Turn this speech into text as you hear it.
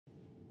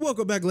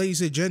Welcome back,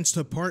 ladies and gents,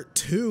 to part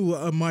 2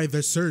 of my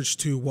The Surge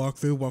 2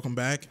 walkthrough. Welcome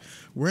back.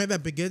 We're at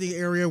that beginning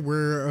area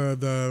where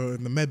the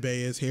med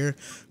bay is here,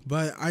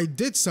 but I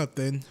did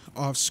something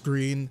off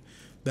screen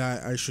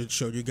that I should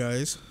show you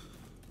guys.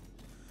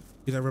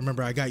 Because I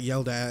remember I got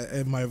yelled at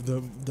in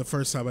the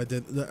first time I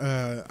did.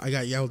 I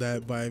got yelled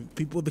at by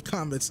people in the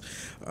comments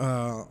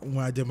when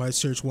I did my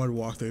Surge 1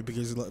 walkthrough,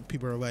 because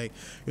people are like,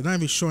 "You're not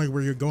even showing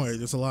where you're going.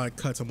 There's a lot of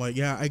cuts." I'm like,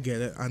 "Yeah, I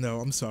get it. I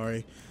know. I'm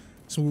sorry."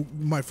 So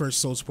my first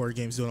Soul Sport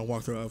game is doing a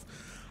walkthrough of.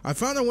 I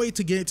found a way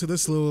to get into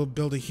this little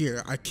building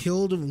here. I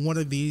killed one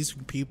of these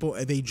people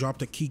and they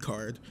dropped a key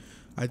card.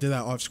 I did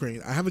that off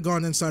screen. I haven't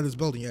gone inside this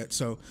building yet,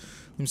 so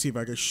let me see if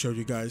I can show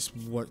you guys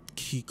what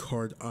key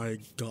card I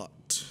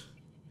got.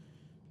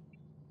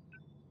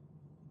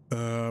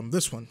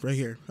 This one right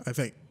here. I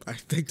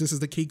think this is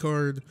the key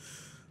card,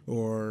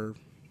 or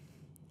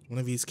one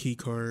of these key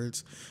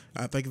cards.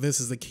 I think this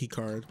is the key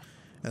card,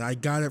 and I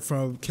got it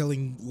from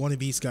killing one of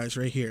these guys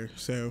right here.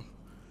 So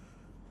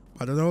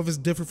I don't know if it's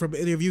different from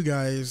any of you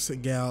guys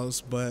and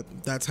gals, but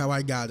that's how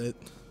I got it.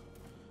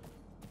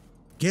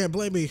 Can't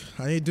blame me.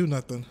 I didn't do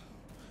nothing.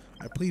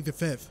 I plead the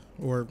fifth,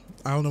 or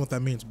I don't know what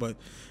that means, but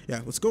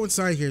yeah, let's go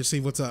inside here and see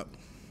what's up.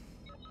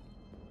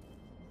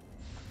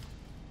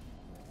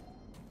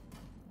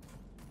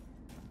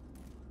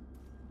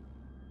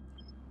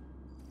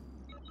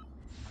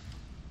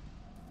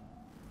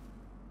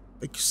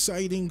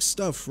 Exciting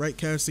stuff, right,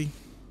 Cassie?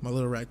 My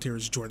little rat here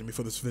is joining me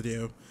for this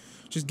video,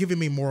 just giving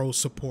me moral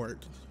support,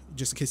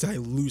 just in case I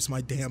lose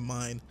my damn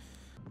mind.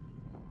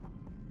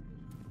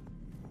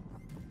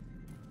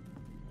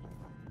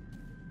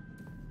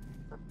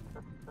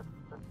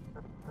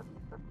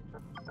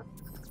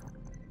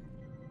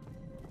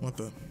 What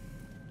the?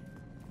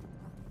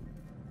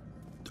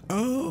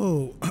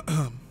 Oh,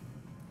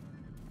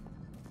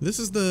 this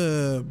is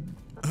the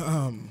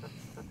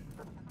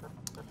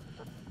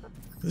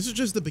this is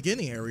just the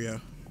beginning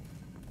area,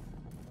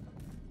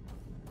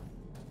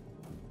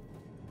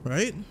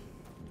 right?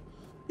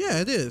 Yeah,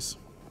 it is.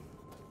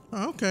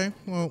 Oh, okay,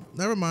 well,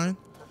 never mind.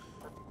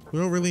 We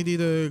don't really need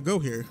to go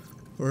here,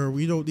 or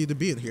we don't need to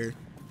be in here.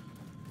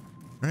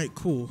 All right,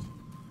 cool.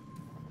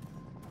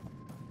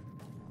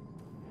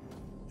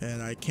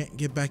 And I can't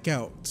get back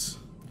out.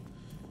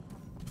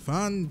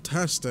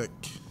 Fantastic.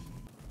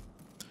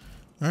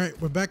 All right,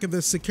 we're back at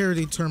the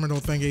security terminal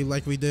thingy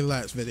like we did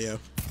last video.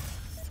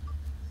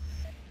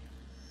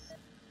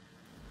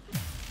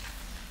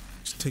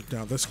 Let's take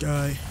down this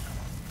guy.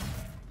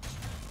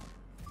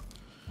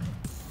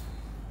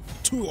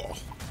 Tool.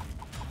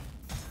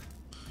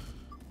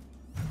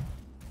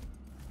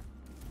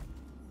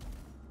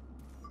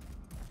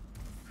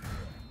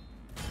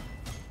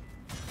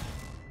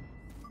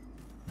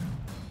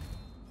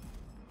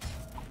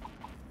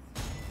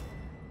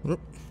 Whoop.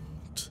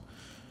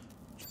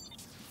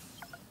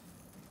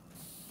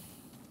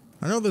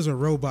 I know there's a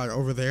robot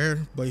over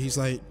there, but he's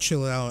like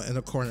chilling out in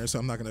the corner, so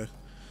I'm not gonna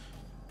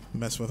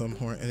mess with him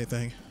or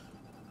anything.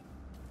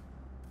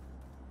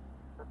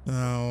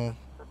 No.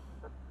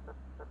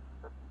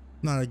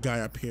 Not a guy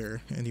up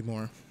here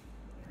anymore.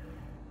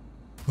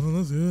 Well,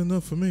 that's good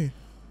enough for me.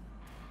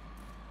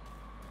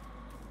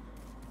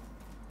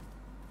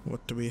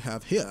 What do we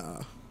have here?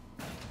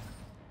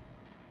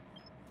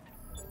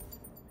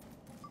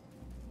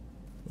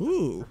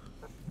 Ooh,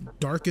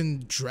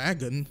 Darkened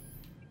Dragon.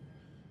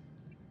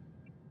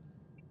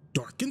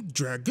 Darkened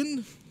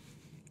Dragon?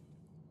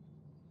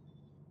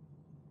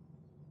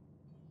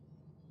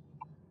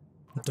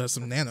 Does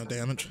some nano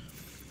damage.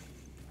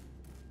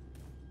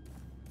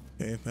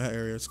 Okay, that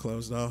area is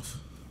closed off.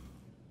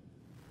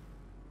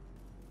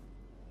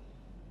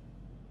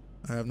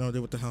 I have no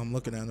idea what the hell I'm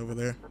looking at over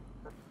there.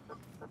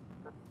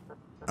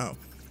 Oh.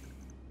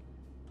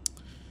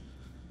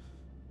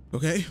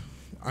 Okay.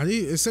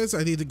 It says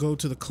I need to go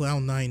to the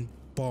Cloud 9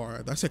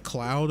 bar. That's a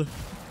cloud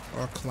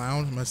or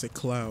clown? I must say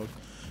cloud.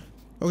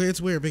 Okay,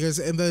 it's weird because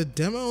in the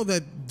demo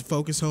that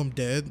Focus Home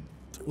did,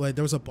 like,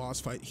 there was a boss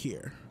fight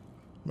here.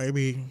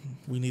 Maybe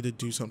we need to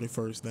do something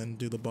first, then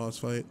do the boss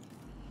fight.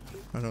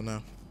 I don't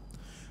know.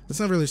 It's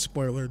not really a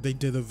spoiler. They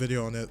did a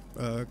video on it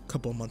a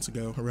couple of months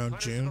ago, around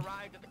June.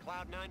 Arrived at the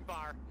Cloud 9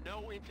 bar.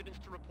 No incidents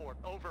to report.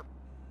 Over.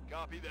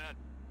 Copy that.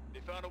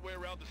 They found a way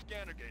around the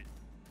scanner gate.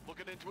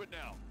 Looking into it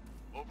now.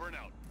 Over and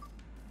out.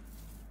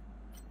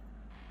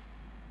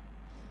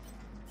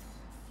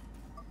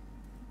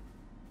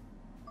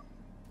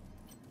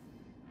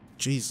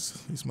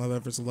 Jesus, these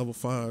motherfuckers are level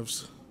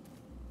 5s.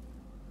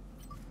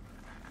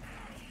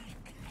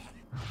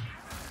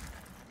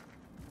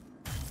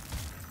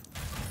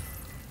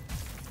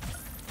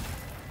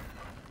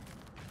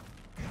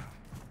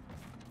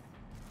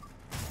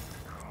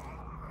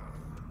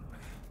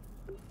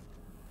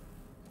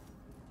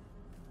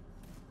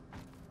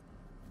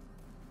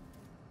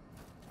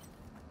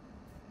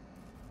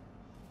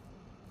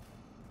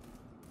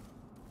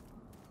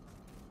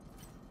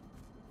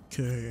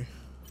 Okay.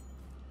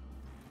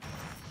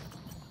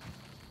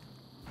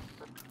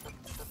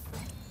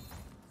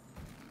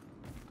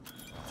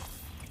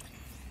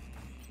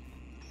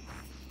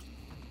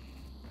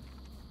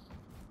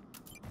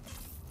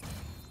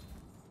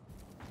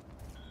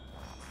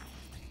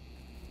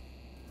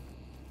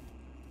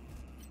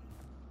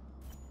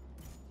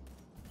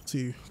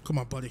 See, come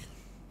on, buddy.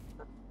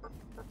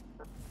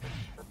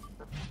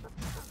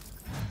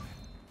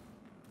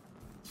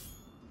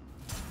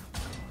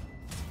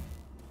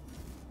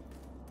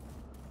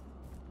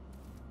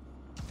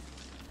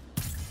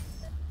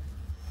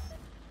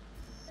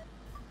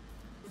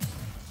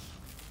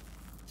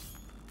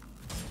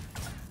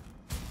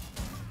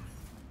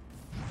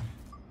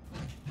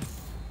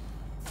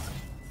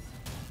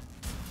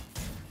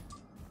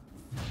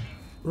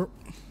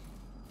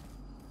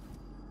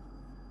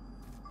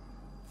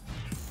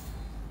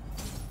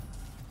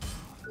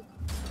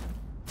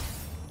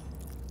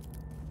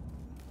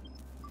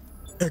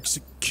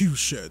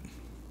 Execution.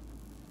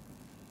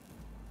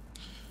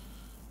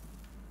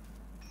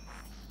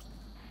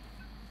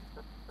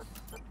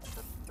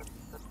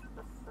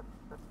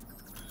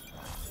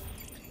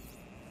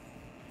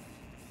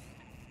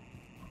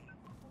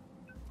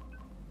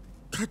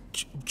 God,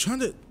 I'm trying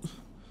to.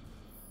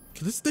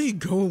 Can this thing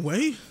go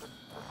away?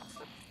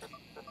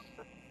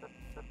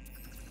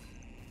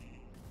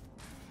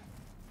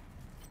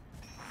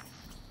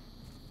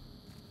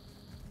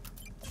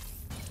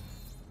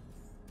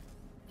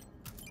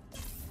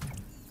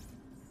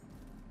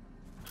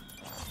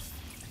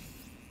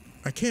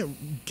 I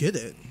can't get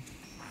it.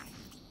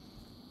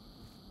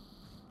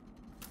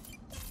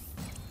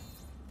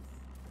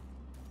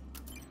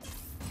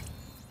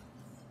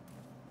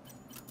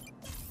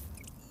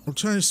 I'm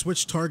trying to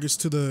switch targets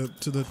to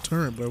the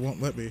turn, but it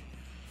won't let me.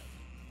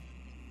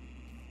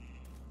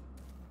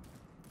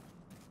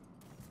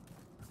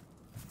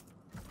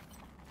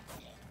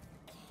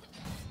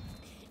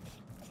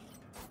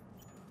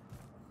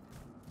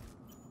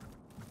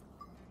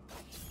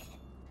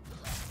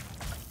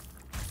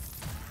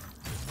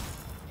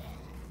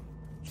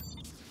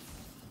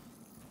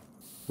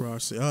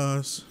 Rossi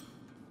us.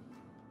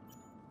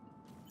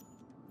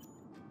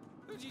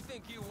 Who do you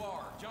think you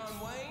are, John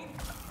Wayne?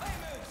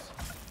 Hey, Moose!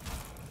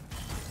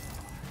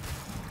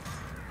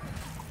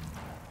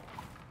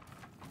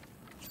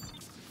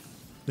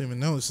 Didn't even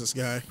notice this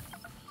guy.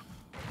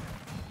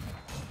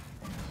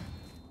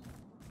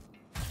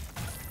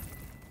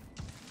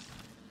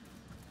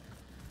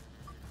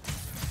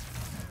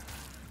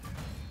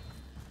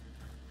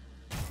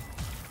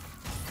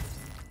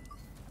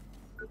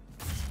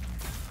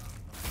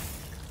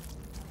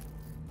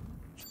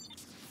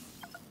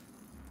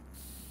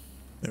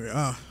 There we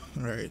are.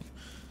 Alright.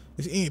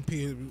 This EMP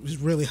is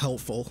really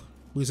helpful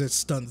because it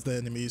stuns the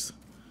enemies.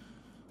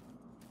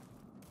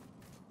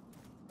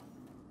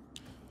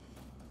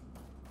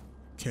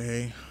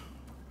 Okay.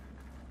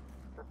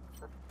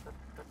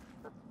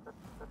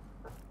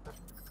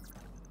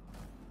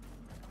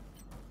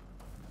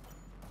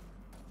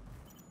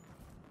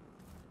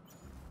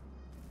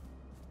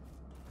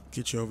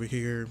 Get you over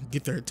here.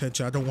 Get their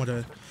attention. I don't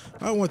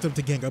want them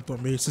to gang up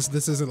on me. It's just,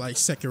 this isn't like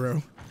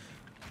Sekiro.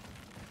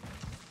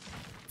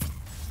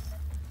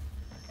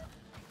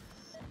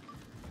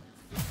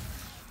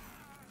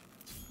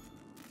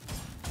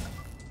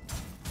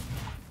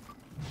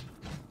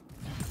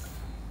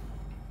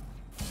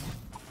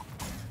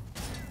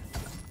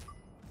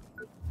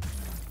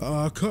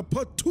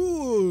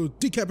 Kapatu!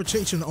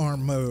 Decapitation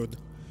arm mode.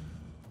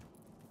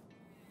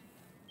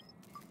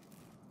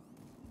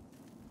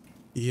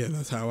 Yeah,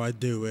 that's how I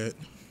do it.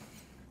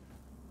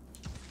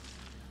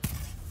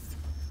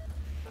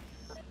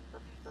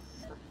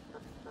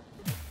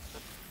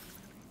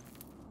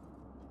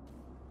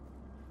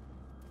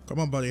 Come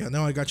on, buddy. I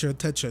know I got your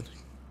attention.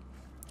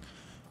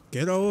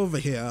 Get over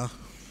here.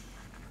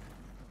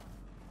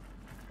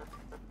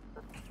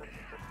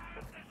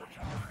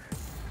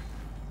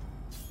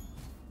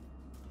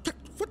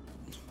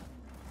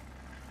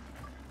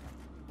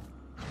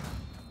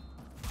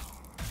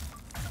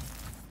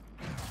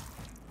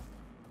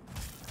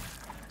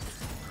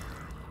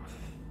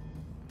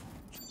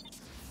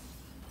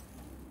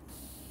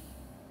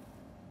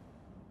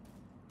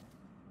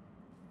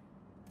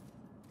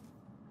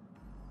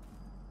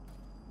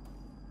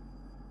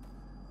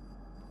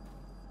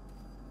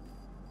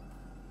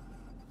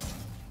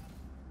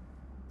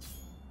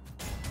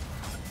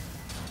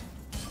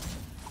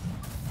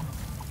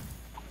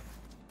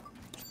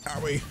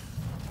 Owie.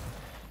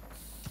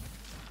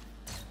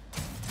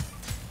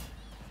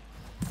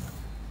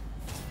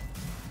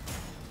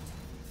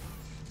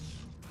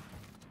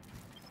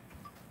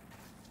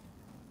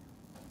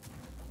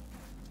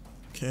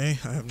 Okay,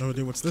 I have no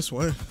idea what's this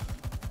way. To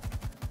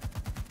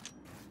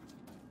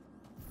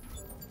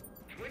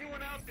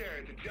anyone out there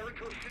at the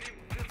Jericho City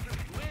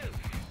Resistance lives,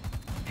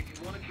 if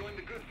you want to join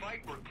the good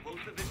fight, we're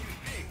closer than you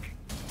think.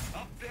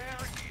 Up there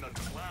in the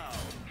clouds.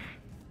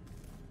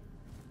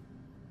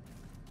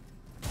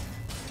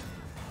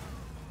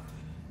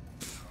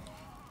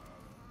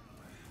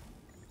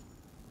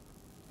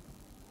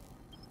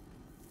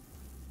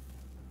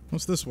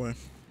 What's this way?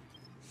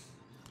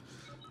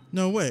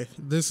 No way.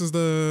 This is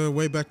the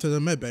way back to the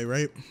medbay,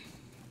 right?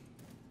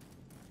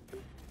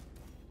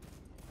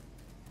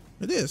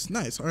 It is.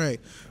 Nice. All right.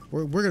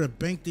 We're going to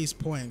bank these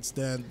points.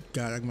 Then,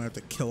 God, I'm going to have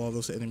to kill all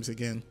those enemies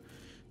again.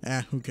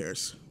 Who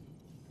cares?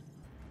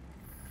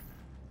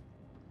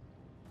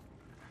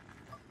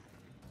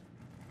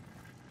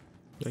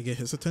 Did I get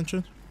his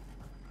attention?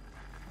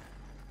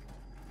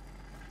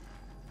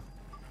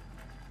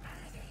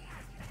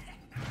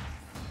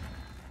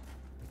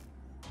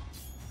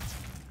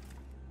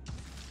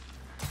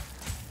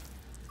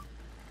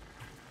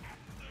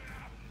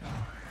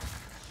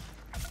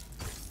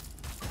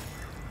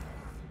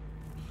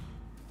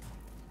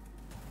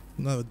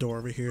 Another door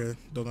over here.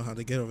 Don't know how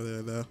to get over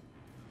there though.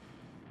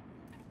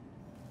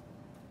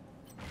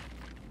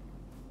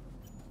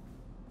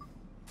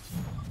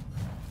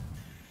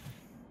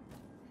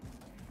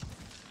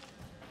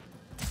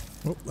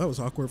 Oh, that was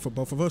awkward for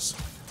both of us.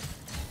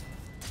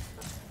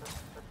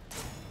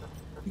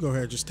 You go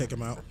ahead, just take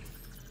him out.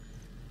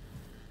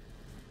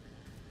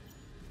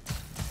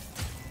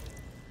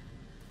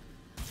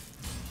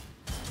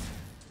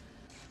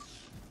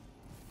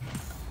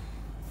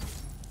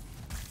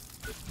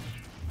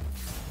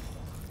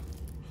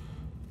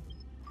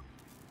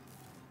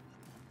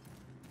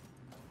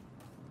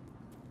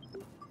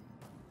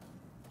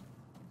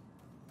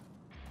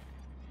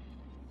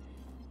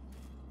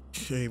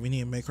 Okay, we need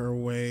to make our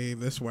way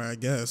this way, I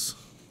guess.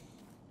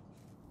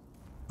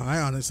 I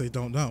honestly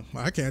don't know.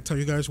 I can't tell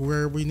you guys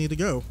where we need to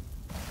go.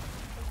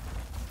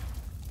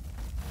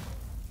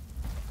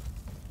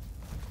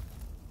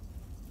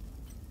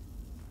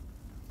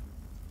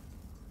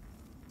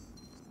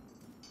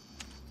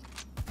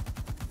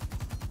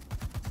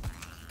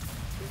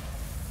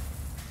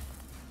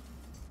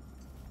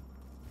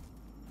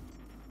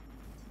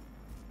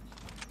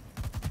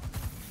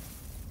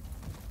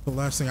 The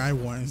last thing I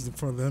want is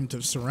for them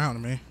to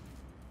surround me.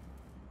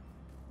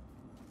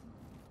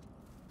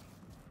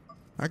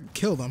 I can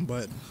kill them,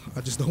 but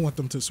I just don't want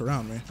them to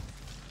surround me.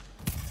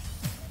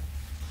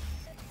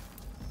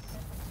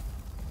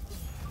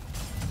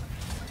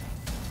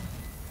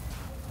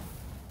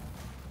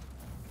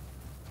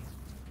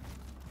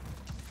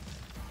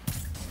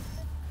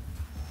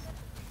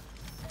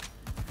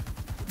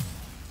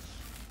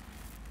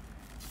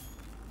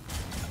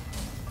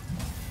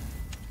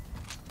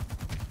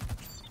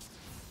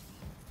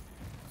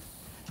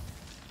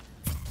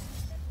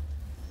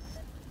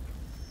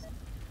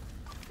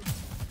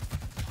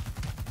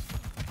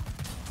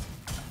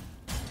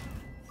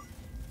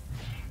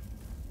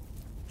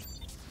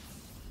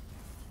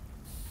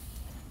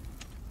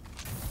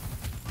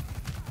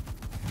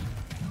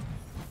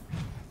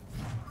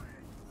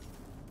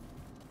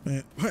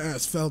 Man, my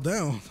ass fell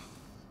down.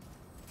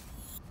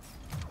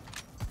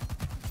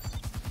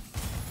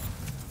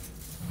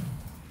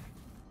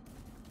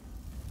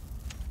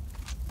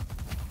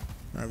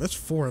 Alright, that's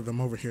 4 of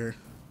them over here.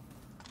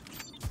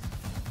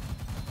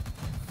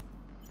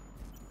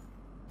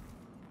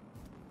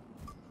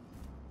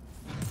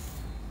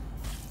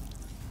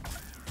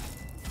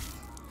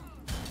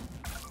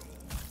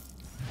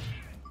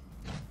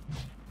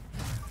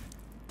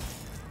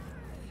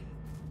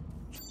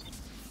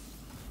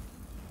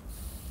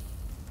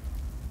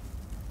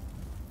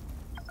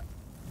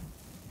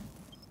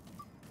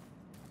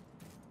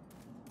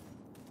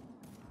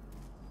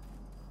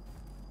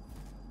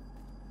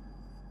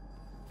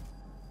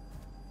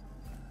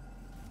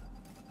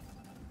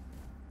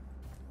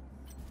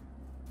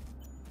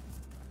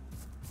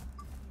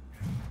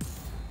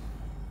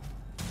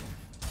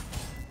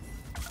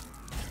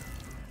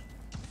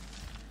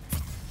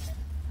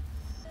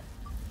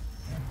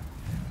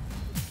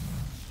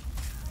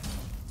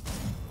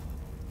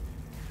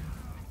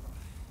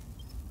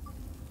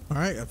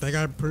 Alright, I think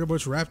I pretty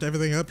much wrapped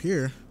everything up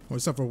here. Well,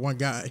 except for one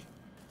guy.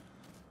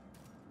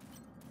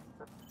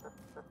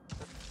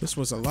 This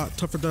was a lot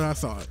tougher than I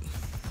thought.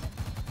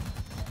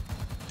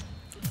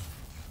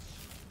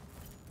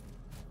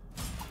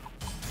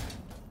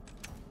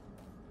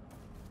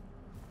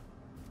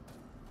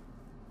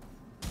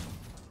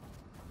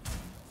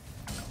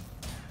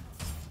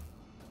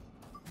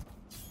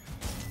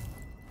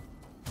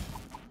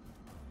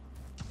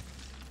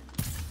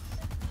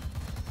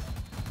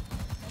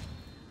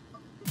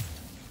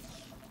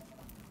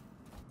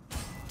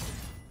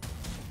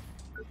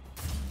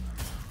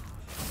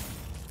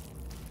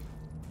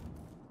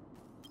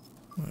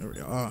 There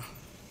we are.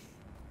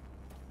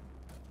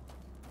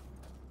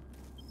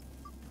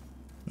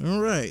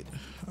 All right.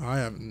 I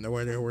have no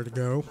idea where to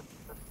go.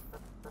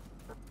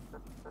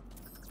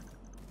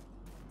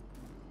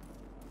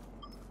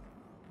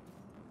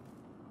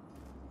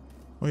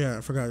 Oh yeah,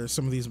 I forgot there's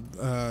some of these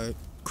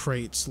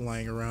crates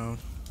lying around.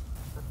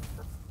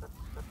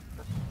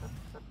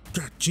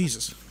 God,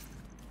 Jesus.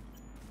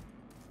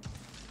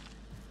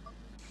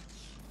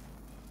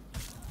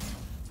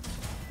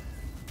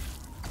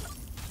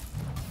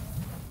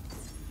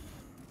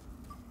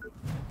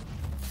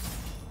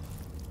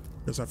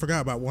 Because I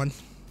forgot about one.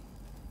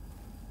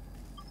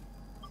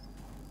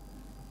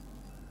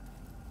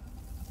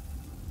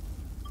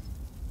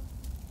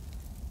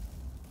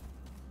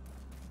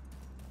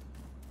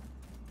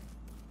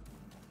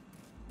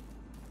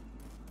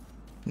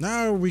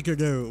 Now we could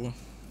go.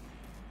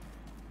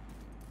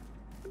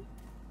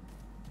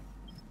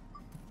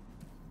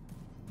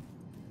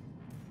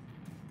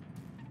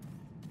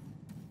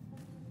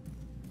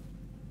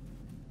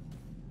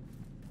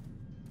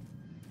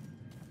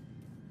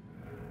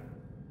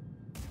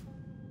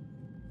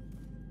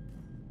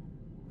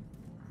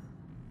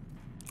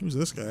 Who's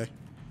this guy?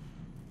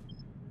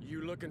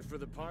 You looking for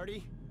the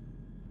party?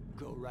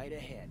 Go right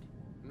ahead.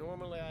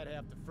 Normally I'd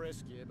have to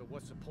frisk you, but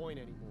what's the point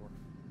anymore?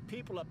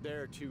 People up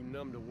there are too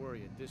numb to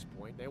worry at this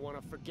point. They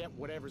want to forget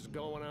whatever's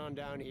going on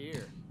down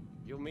here.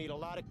 You'll meet a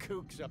lot of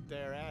kooks up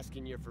there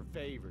asking you for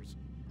favors.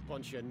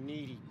 Bunch of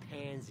needy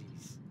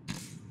pansies.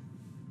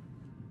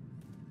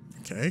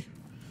 Okay.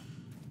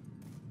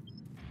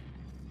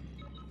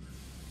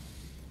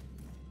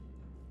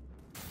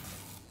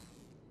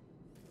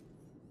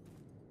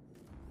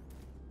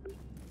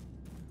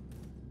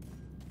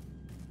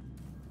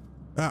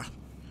 Ah,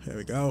 here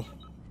we go.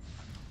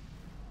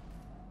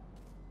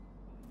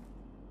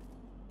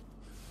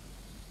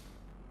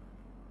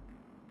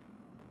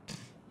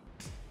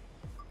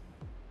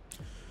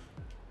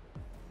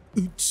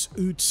 Oots,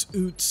 oots,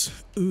 oots,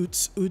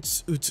 oots,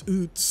 oots, oots,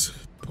 oots.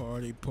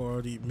 Party,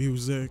 party,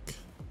 music.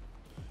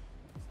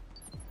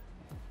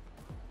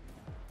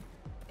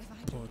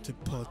 Party,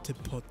 party,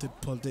 party,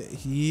 party.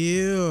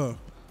 Yeah.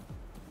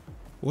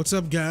 What's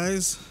up,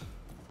 guys?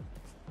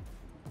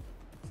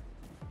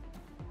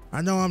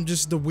 I know I'm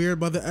just the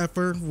weird mother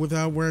effer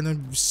without wearing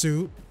a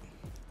suit.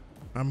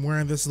 I'm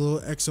wearing this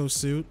little exo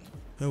suit.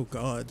 Oh,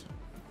 God.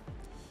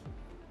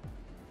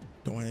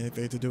 Don't want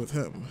anything to do with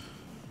him.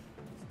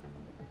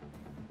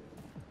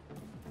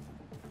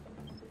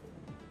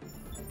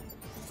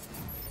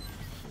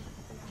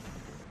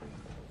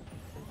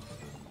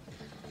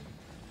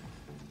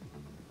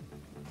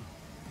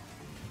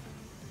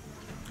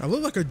 I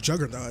look like a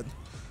juggernaut.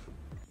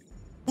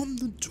 I'm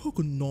the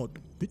juggernaut,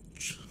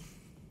 bitch.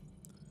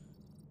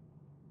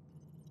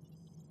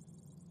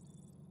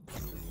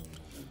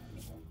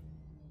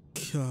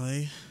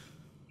 Okay.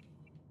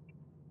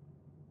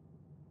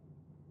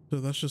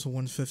 So that's just a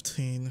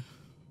 115.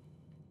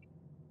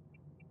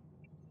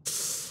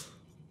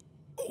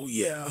 Oh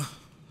yeah.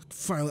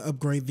 Finally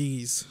upgrade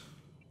these.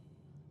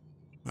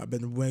 I've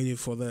been waiting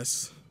for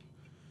this.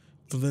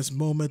 For this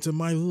moment in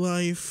my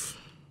life.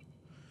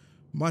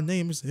 My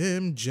name is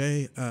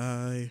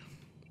MJI.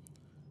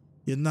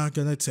 You're not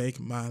gonna take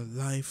my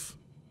life.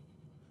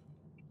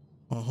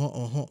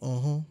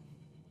 Oh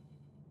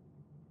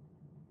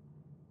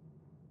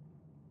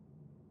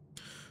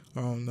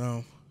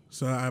no.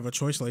 So I have a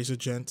choice, ladies and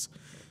gents.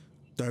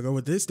 Do I go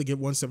with this to get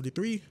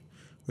 173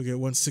 or get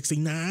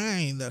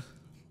 169? But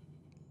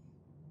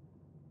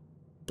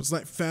it's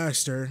like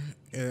faster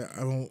and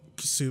I won't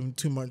consume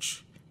too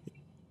much.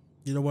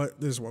 You know what?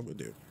 This is what I'm gonna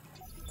do.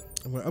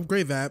 I'm gonna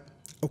upgrade that.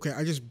 Okay,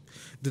 I just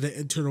did an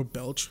internal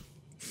belch.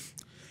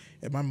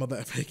 And my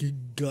motherfucking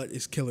gut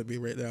is killing me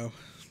right now.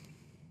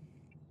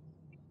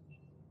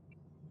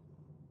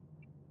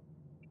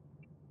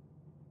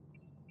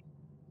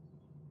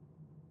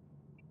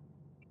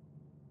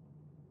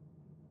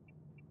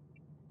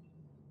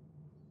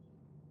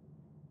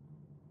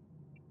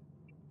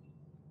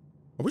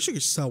 I wish you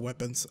could sell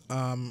weapons.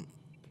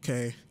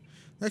 Okay.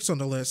 Next on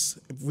the list,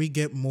 if we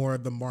get more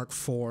of the Mark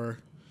IV,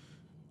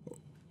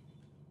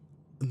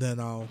 then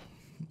I'll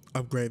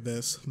upgrade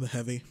this, the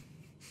heavy.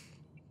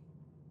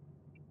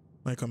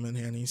 Might come in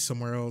handy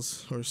somewhere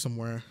else or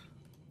somewhere.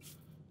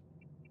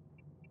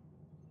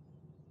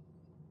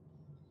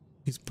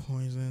 He's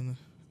poison.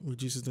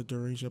 Reduces the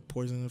duration of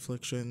poison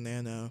infliction.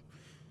 Nano.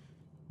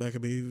 That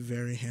could be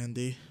very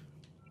handy.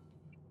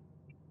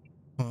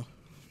 Huh.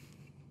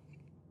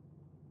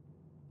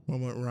 What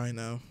about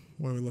Rhino?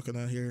 What are we looking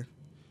at here?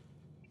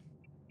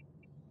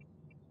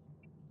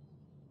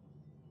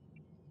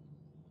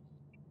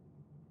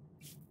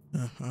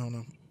 I don't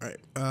know.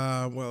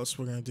 Alright. What else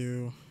we're gonna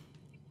do?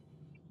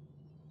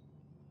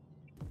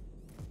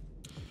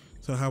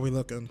 So how we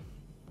looking?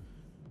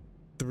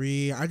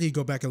 3. I need to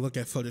go back and look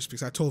at footage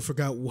because I totally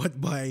forgot what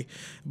my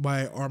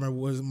armor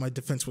was, my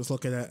defense was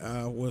looking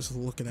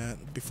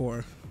at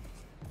before.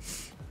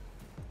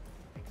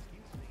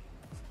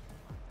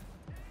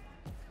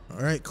 All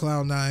right,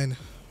 Cloud9.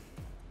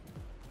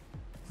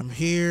 I'm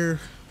here.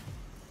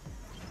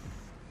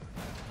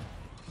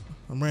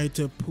 I'm ready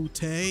to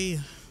pute.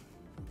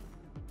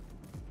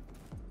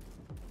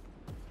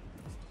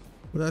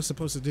 What am I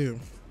supposed to do?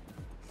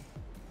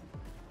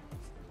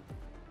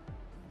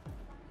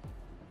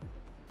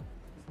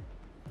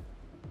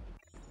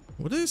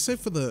 What did it say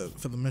for the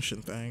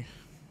mission thing?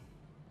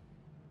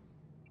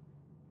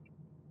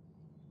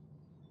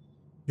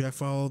 You have to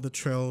follow the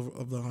trail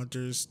of the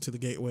hunters to the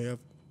gateway of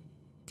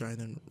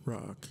Guidon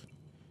Rock.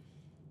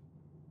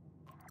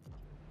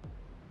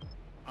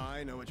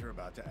 I know what you're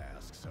about to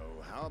ask, so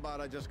how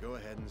about I just go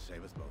ahead and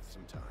save us both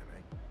some time, eh?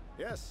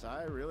 Yes,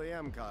 I really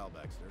am Kyle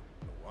Baxter.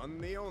 The one,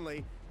 the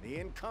only, the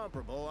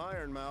incomparable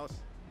Iron Mouse.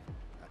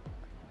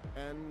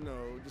 And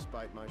no,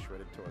 despite my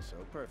shredded torso,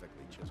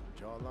 perfectly chiseled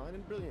jawline,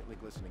 and brilliantly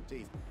glistening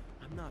teeth,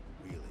 I'm not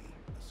really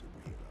a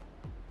superhero.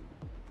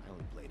 I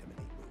only played him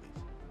in 8 movies.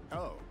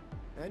 Oh,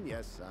 and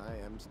yes, I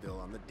am still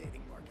on the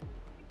dating market.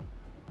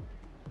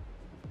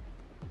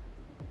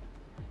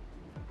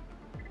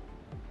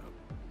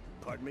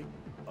 Pardon me?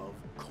 Of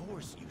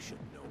course you should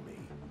know me.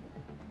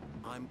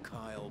 I'm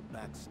Kyle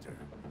Baxter.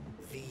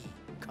 The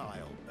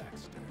Kyle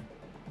Baxter.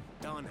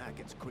 Don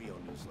Hackett's Creo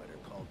newsletter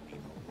called me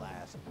the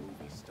last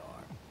movie star.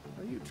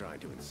 Are you trying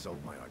to insult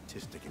my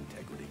artistic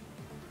integrity?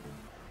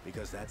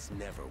 Because that's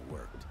never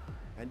worked.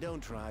 And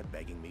don't try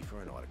begging me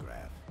for an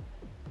autograph.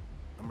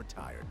 I'm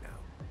retired now.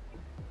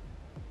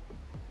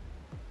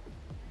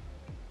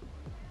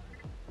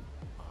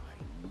 I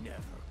never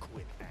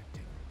quit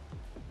acting.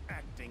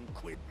 Acting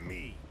quit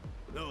me.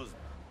 Those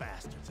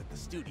bastards at the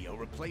studio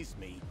replaced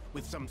me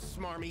with some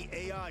smarmy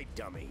AI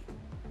dummy.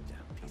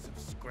 Damn piece of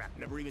scrap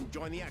never even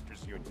joined the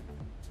actors union.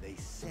 They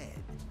said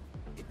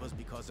it was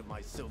because of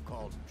my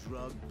so-called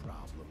drug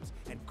problems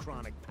and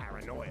chronic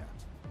paranoia.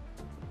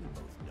 We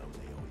both know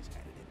they always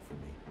had it in for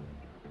me.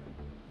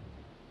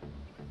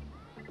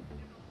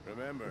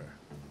 Remember,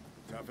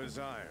 tough as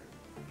iron,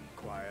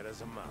 quiet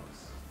as a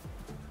mouse.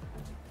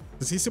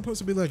 Is he supposed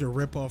to be like a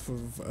ripoff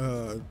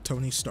of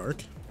Tony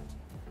Stark?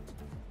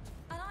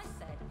 And I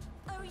said,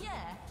 oh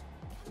yeah?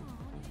 Come on,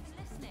 you ain't even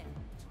listening.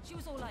 She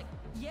was all like,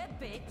 yeah,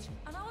 bitch.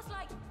 And I was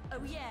like,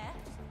 oh yeah?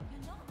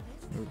 You're not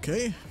listening.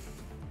 Okay.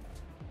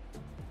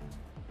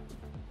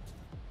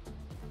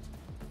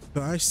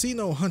 But I see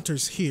no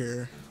hunters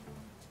here.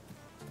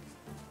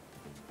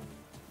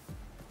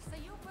 So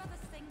your brother's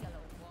single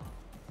or what?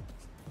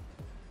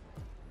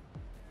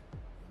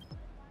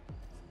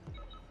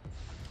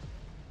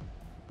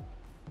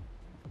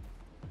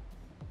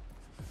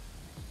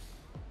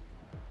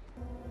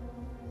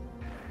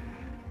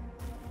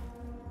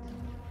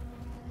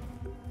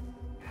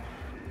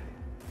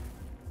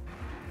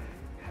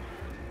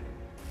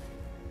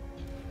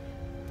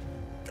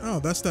 Oh,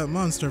 that's that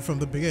monster from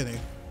the beginning.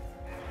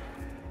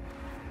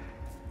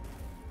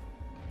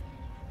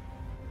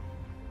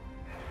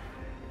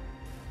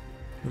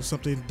 There's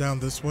something down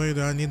this way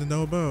that I need to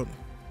know about.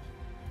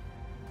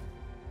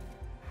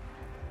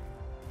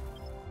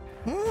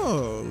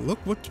 Oh, look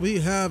what we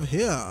have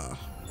here.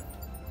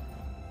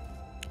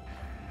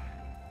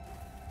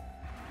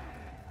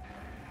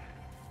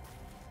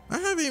 I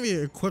haven't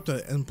even equipped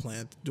an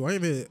implant. Do I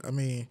even, I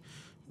mean,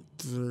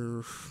 I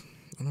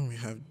don't even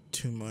have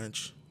too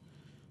much.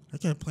 I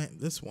can plant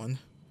this one.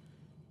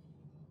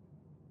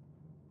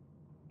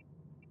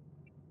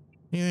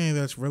 Yeah,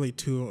 that's really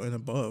 2 and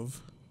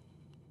above.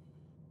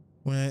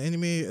 When an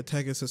enemy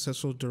attack is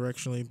successful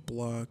directionally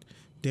blocked,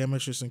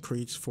 damage is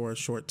increased for a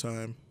short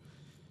time.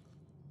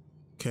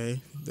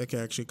 Okay, that can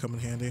actually come in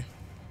handy.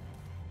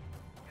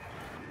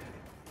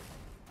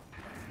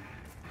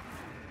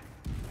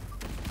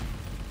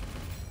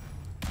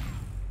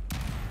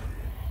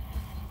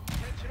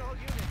 Attention all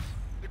units.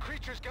 The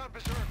creature's gone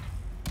berserk.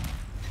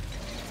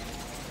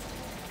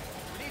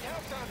 We need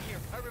help down here.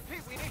 I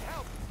repeat, we need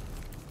help.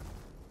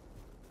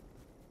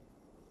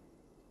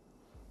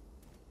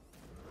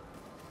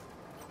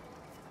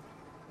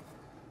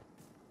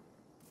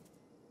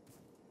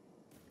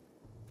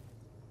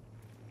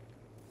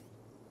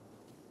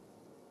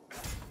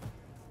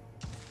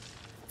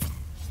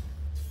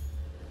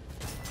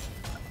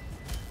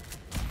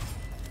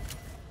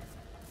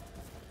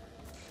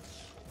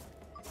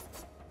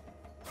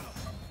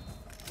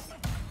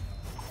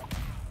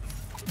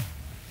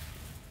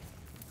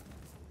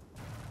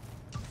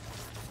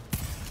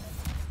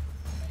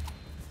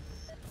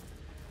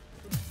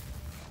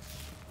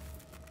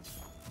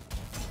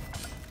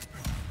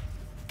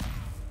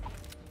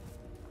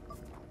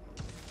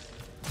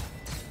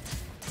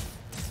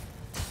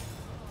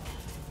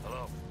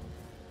 Hello?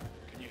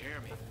 Can you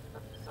hear me?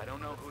 I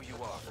don't know who you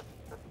are,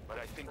 but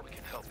I think we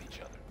can help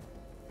each other.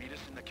 Meet us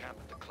in the camp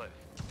at the cliff.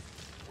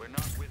 We're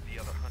not with the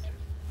other hunters.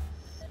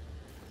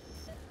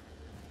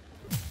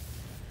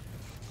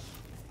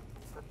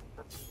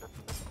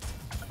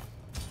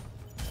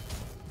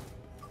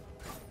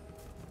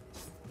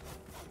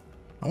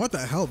 I want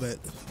that helmet.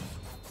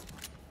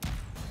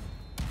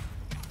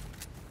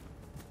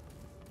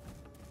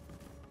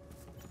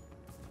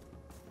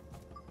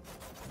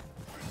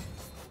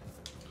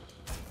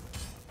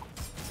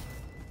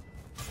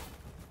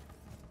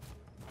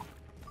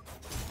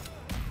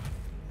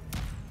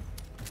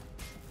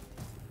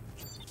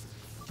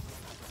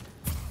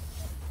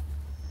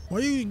 Why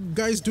are you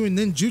guys doing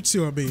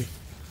ninjutsu on me?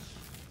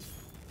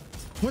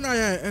 When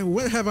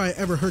have I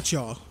ever hurt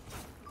y'all?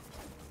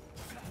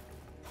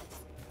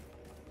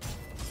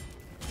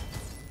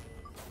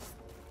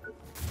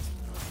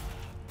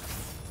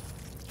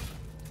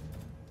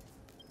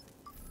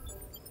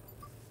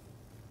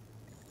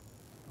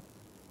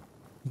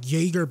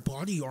 Jaeger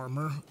body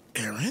armor.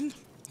 Aaron?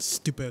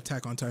 Stupid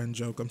Attack on Titan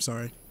joke, I'm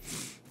sorry.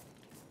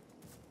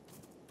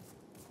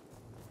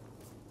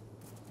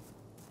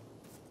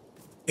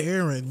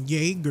 Aaron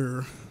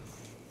Jaeger.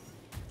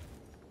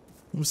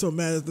 I'm so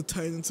mad at the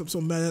Titans. I'm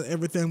so mad at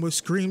everything with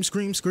scream,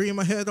 scream, scream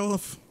my head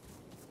off.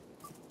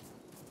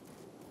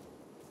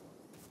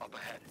 Up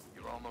ahead.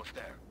 You're almost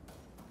there.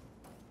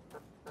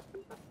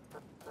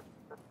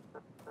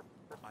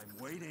 I'm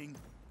waiting.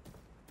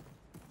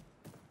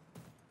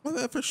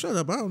 Whatever, shut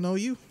up. I don't know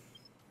you.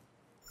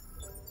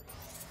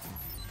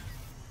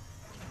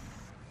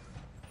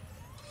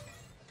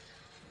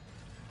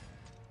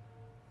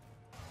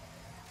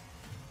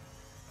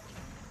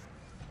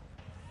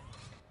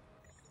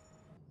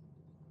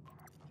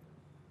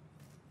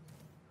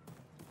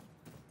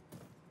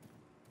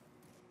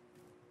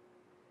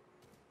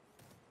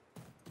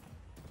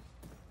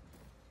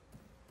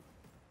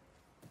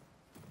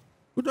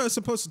 Who am I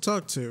supposed to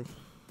talk to?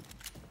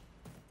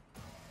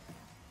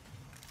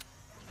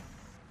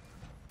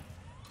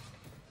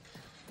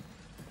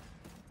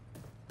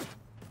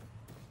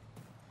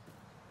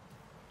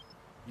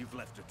 You've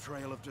left a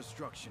trail of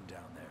destruction down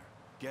there.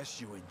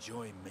 Guess you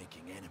enjoy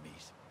making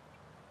enemies.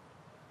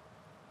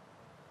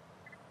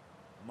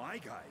 My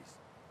guys?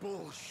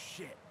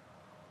 Bullshit.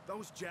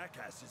 Those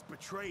jackasses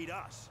betrayed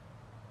us.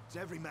 It's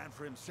every man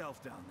for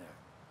himself down there,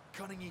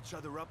 cutting each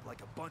other up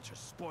like a bunch of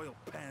spoiled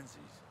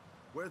pansies.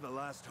 We're the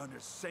last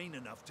hunters sane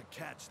enough to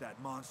catch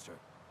that monster.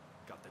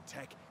 Got the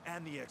tech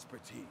and the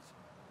expertise.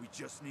 We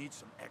just need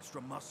some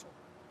extra muscle.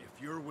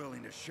 If you're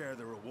willing to share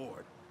the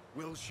reward,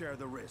 we'll share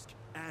the risk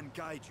and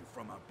guide you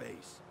from our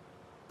base.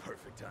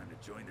 Perfect time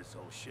to join this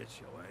whole shit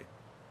show, eh?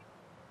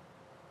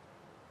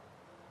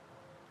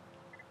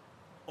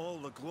 All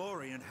the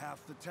glory and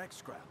half the tech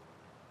scrap.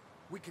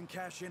 We can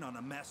cash in on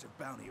a massive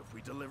bounty if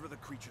we deliver the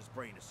creature's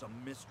brain to some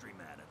mystery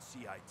man at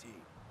CIT.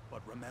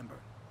 But remember,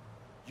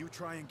 you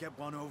try and get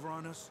one over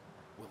on us,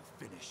 we'll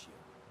finish you.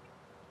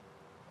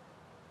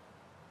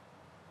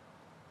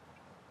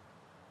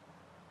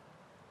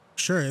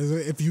 Sure,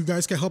 if you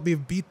guys can help me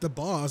beat the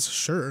boss,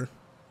 sure.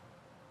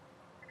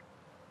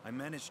 I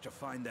managed to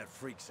find that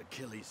freak's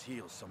Achilles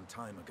heel some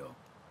time ago.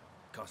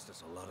 Cost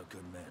us a lot of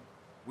good men.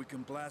 We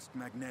can blast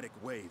magnetic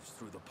waves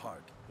through the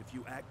park if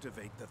you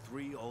activate the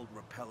 3 old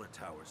repeller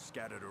towers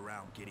scattered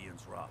around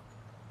Gideon's Rock.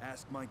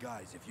 Ask my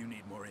guys if you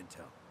need more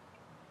intel.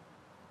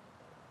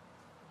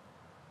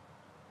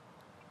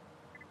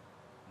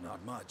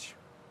 Not much.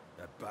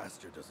 That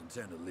bastard doesn't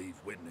tend to leave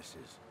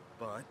witnesses.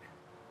 But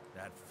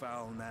that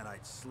foul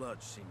nanite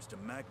sludge seems to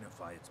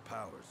magnify its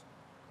powers.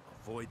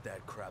 Avoid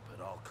that crap at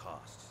all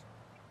costs.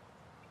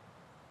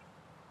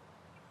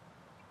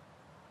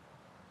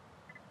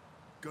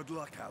 Good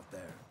luck out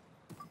there.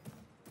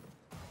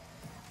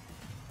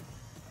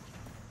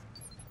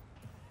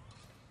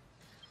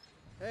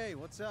 Hey,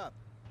 what's up?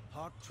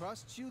 Hawk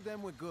trusts you,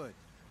 then we're good.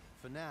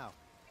 For now.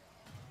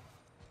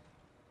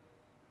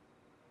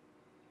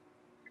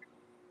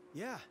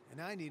 Yeah, and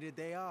I need a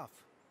day off.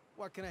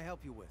 What can I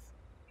help you with?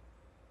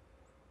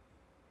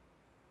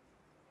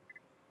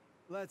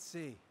 Let's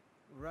see.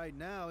 Right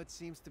now, it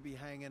seems to be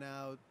hanging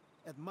out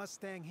at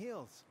Mustang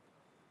Hills.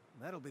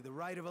 That'll be the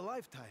ride of a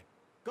lifetime.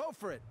 Go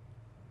for it!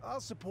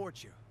 I'll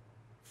support you.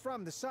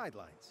 From the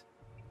sidelines.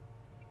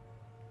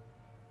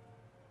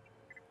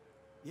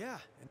 Yeah,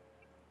 and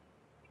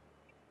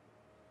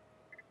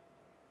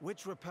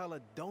which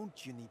repeller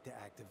don't you need to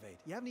activate?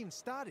 You haven't even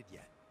started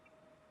yet.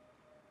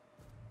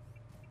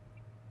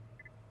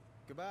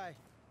 Goodbye.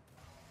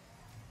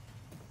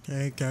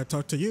 Hey, gotta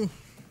talk to you.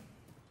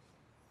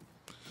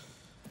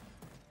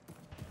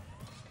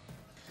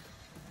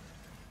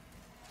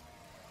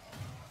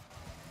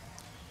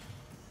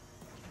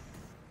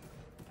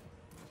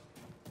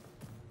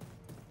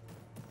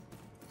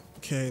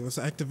 Okay, let's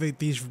activate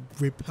these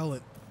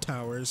repellent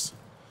towers.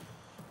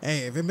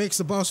 Hey, if it makes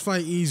the boss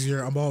fight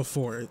easier, I'm all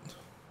for it.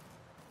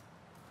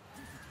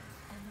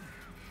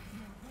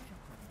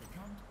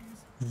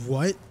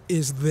 What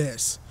is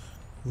this?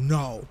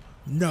 No.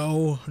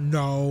 No,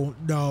 no,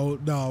 no,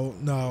 no,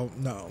 no, no,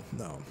 no,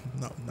 no,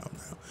 no,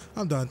 no.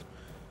 I'm done.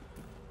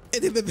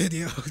 Ending the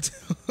video.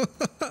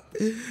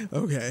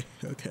 Okay,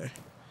 okay.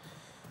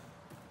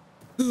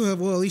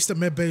 Well, at least the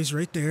med bay's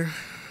right there.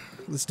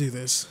 Let's do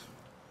this.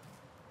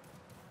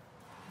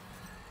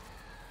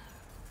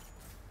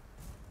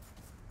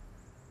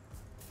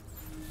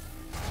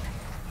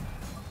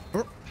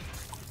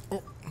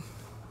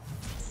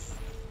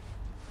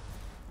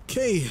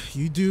 Okay,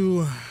 you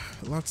do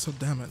lots of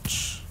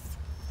damage.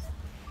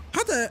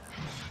 How the...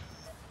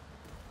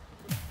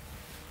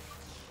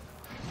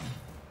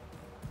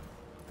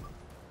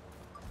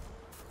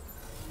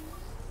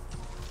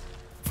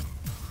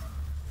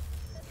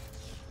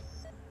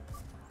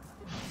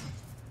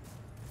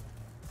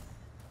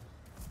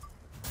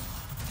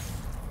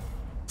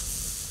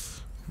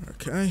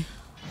 Okay.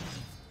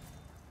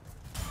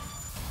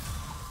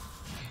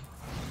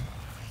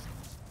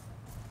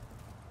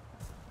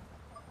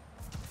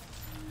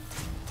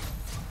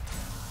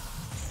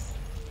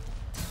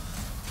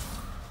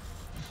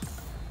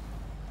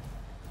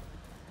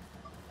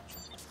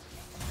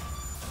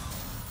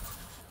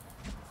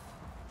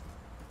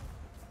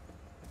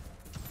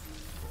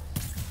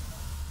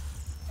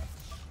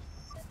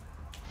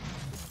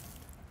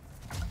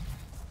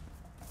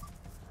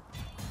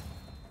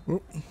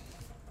 Oh.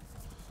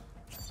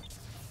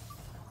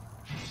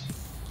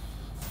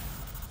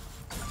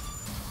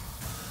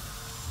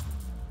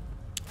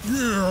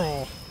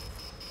 Yeah.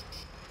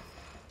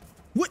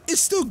 What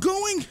is still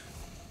going?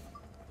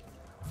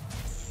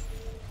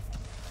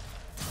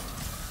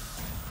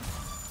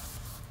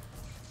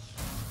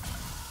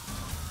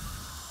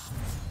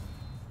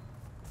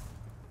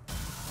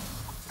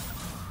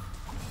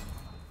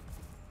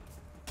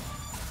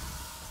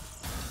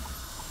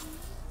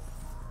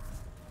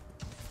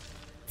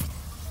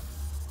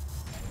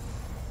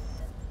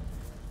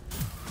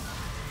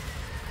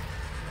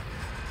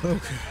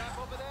 Okay.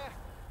 Over there,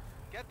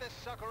 get this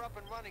sucker up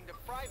and running to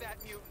fry that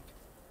mutant.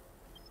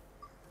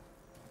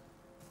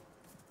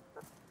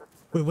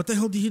 Wait, what the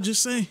hell did he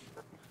just say?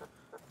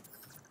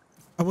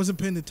 I wasn't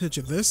paying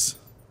attention. This?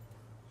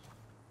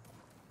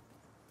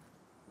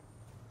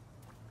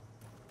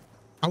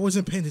 I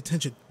wasn't paying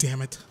attention,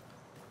 damn it.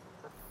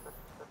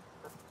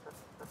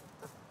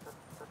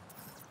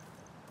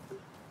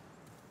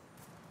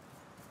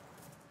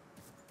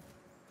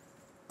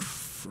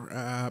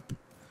 Crap.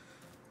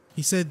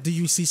 He said, do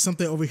you see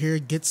something over here?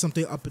 Get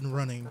something up and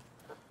running.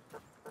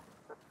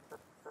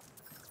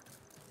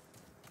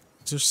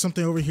 Is there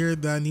something over here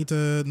that I need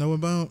to know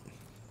about?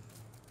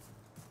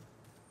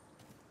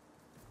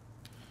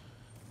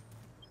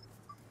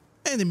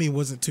 Enemy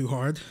wasn't too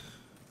hard.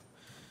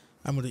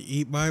 I'm gonna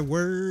eat my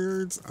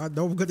words. I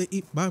know I'm gonna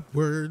eat my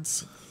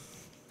words.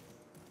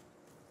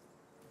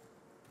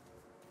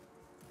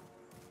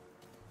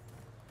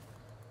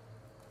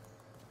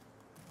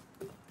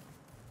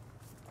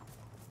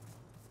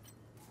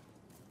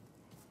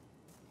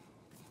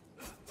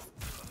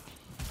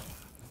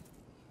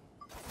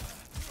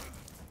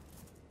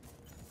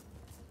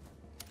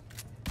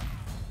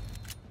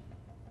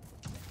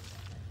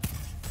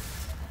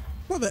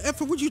 What the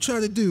F would you try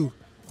to do?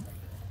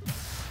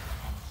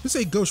 This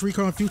ain't Ghost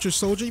Recon Future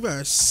Soldier. You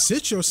better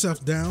sit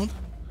yourself down.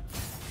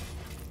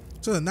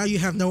 So now you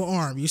have no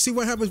arm. You see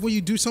what happens when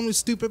you do something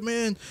stupid,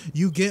 man?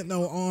 You get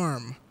no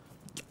arm.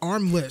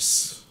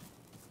 Armless.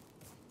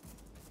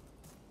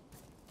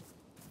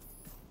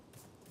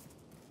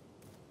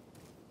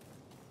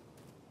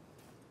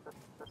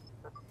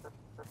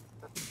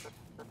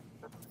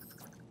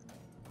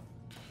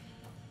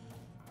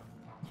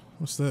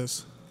 What's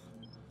this?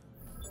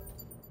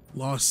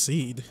 Lost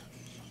seed.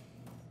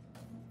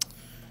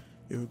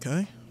 You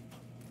okay?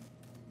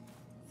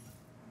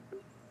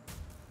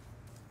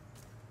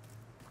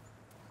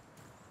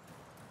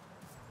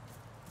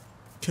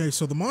 Okay,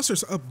 so the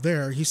monster's up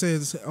there. He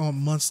says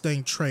on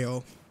Mustang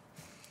Trail.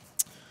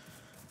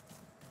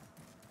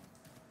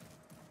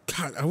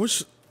 God, I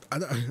wish... I'm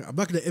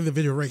not going to end the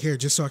video right here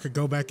just so I could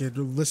go back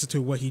and listen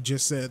to what he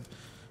just said.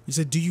 He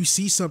said, do you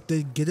see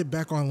something? Get it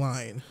back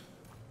online.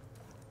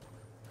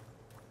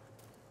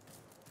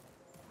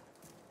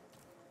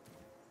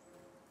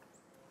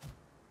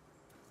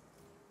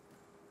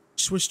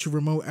 Switch to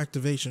remote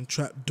activation,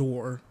 trap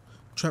door,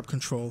 trap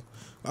control.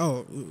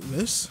 Oh,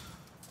 this?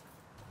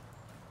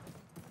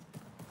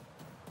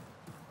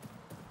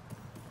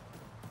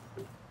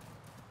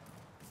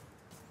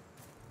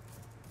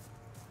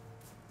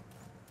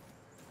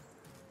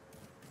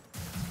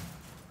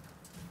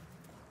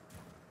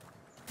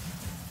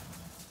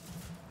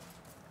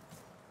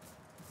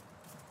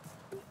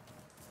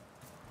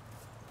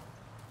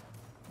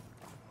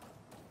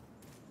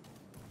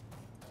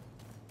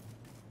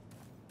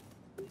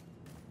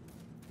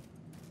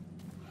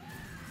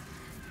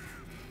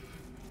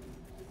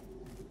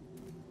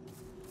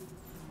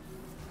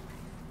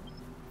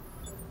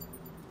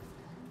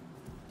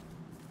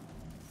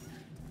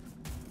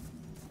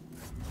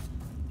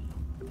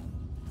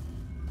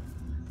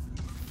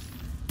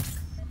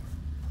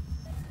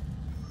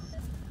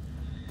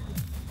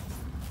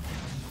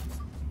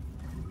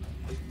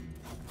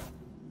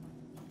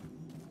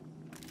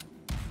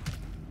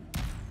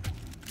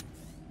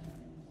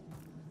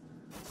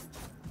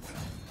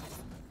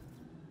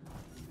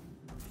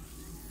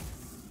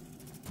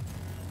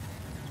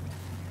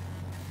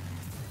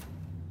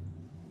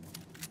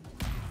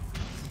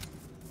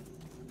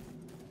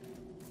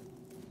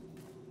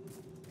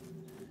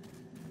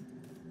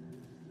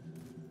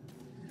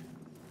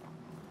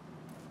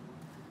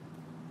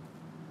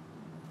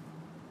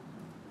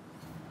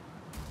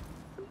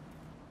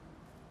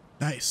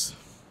 Nice.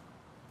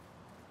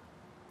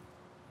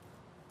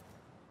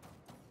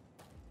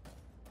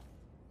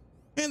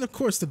 And of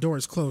course the door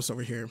is closed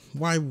over here.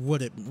 Why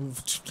would it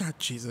move? God,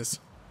 Jesus.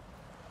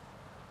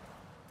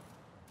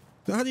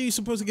 So how are you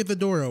supposed to get the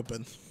door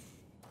open?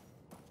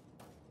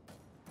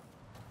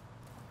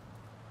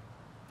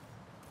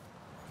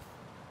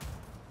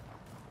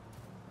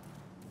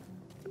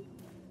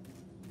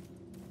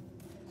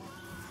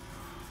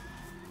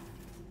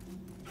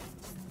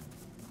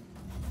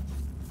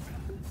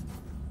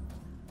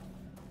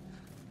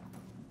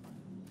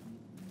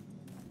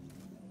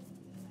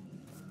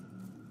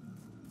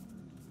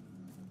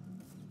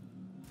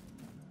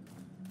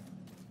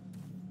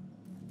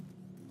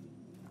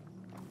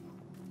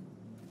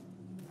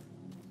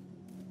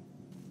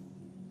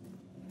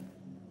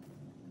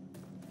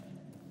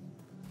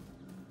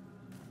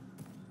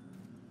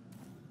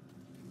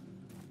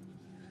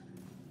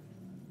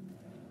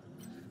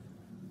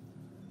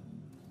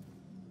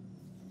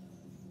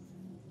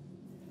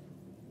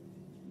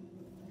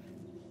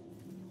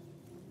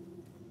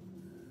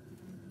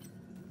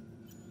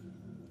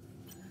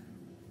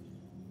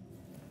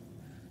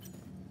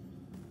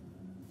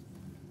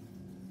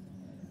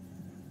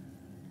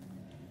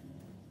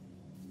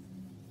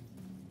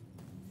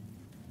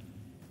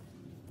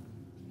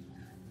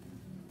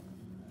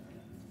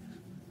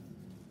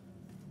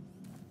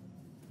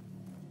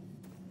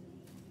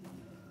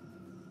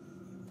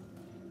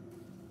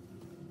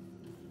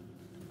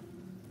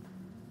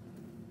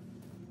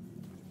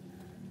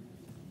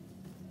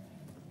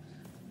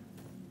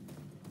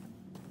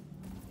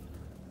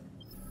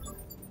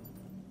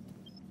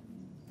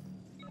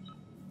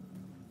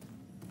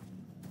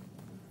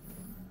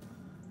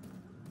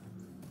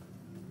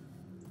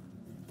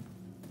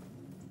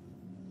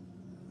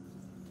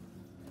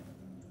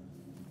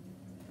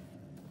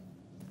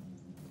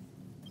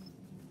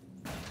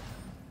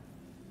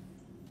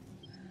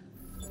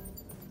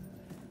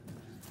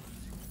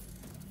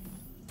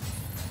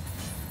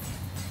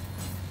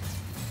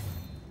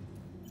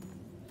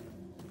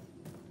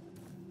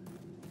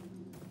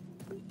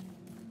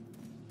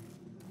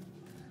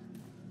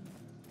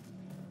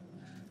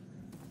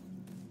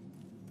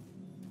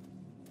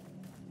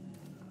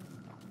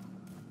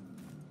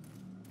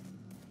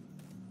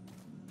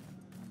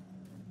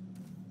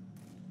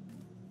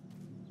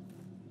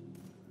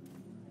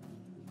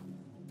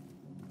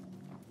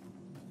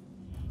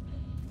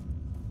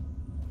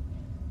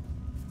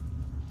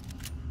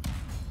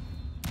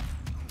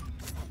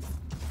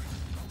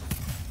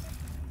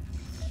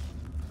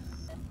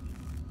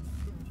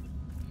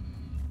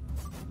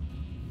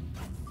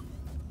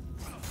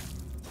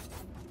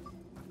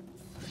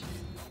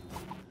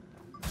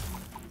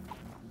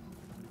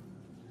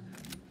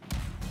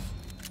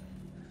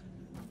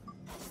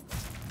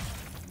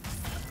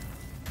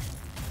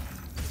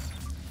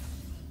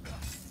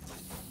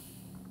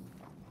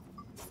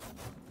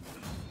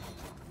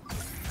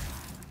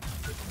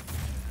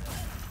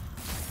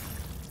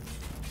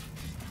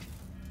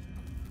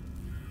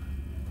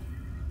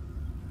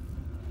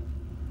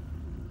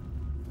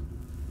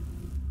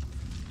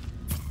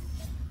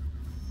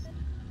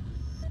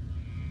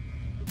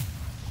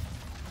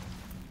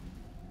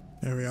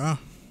 There we are.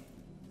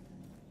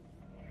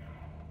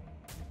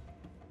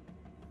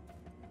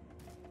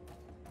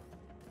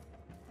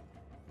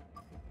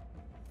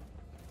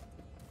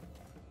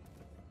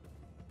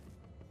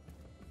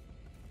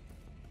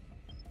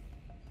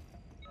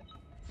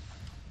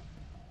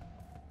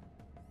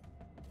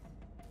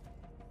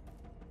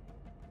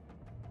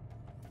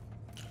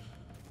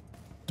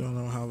 Don't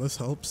know how this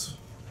helps.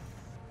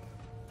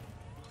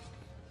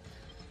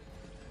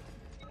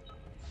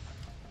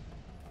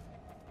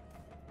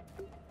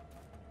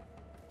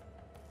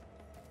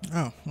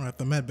 Oh, we're at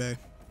the med bay.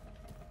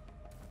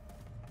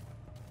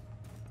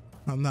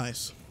 Oh,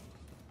 nice.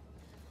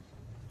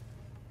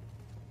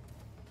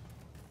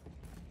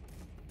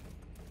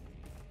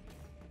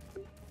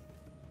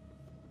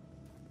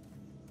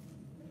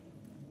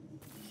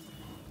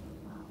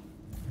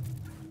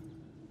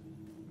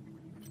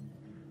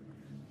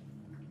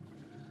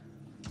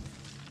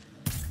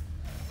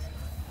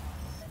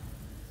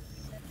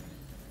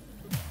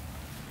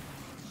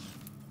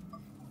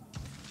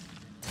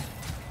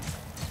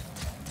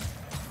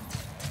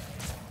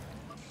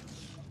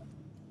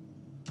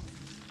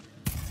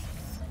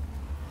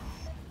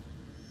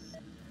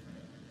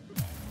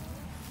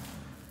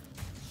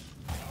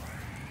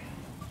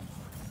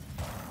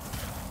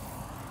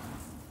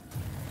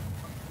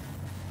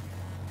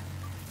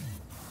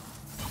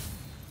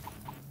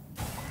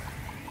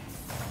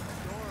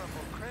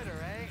 Adorable critter,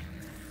 eh?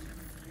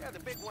 Yeah, the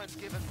big one's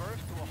given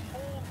birth to a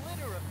whole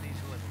litter of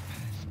these little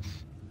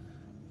pests.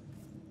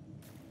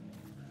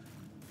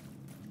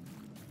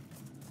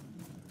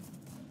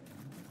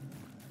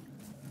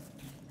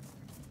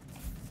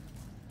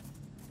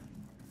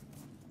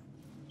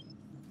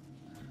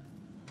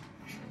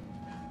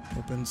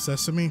 Open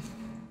sesame.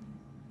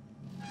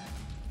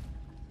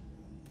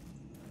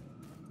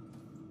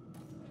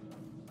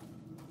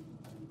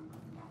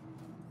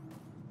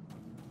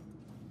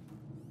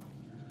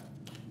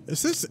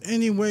 Is this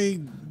any way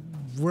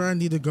where I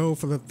need to go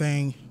for the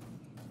thing?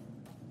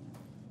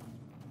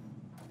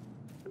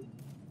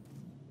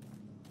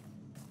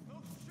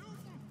 No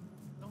shooting!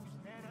 Those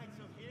nanites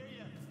will hear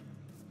you.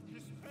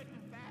 You're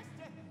spreading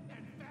faster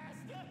and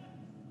faster.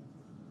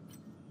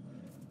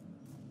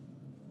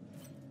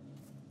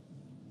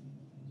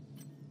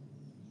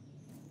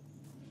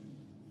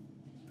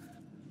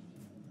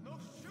 No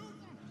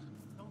shooting!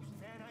 Those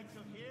nanites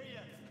will hear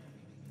you.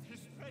 You're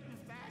spreading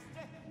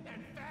faster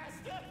and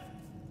faster.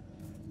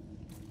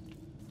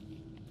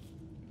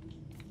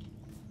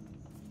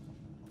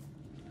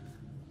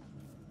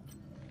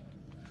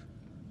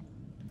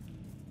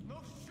 No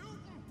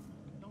shooting!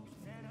 Those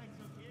nanites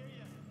will hear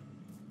you.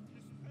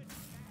 You're spreading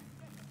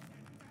faster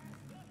and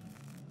faster.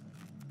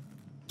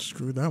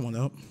 Screw that one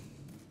up.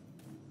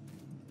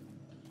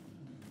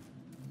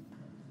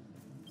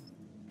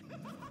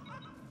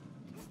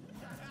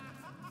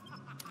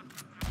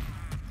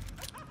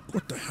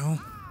 What the hell?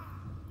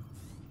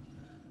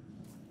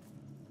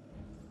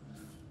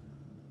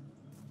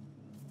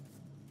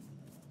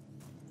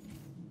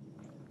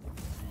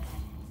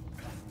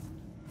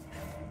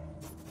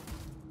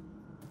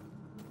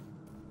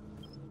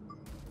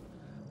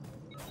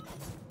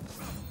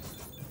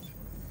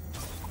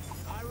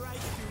 All right,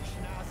 douche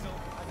nozzle.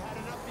 I've had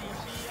enough of your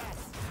BS.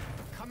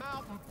 Come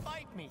out and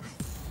fight me.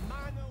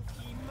 Mano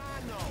y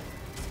mano.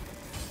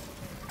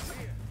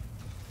 Here.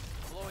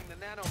 Blowing the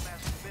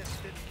nanomaster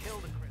mist didn't kill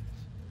the critters.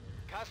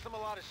 Cost them a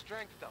lot of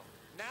strength, though.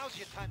 Now's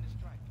your time to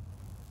strike.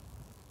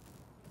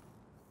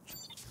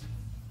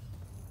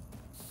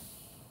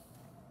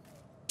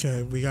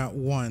 Okay, we got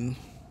one.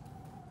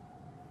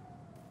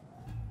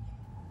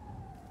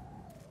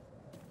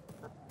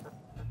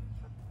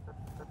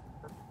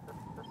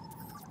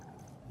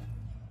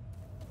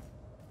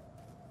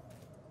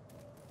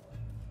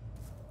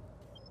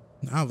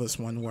 Now this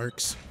one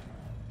works.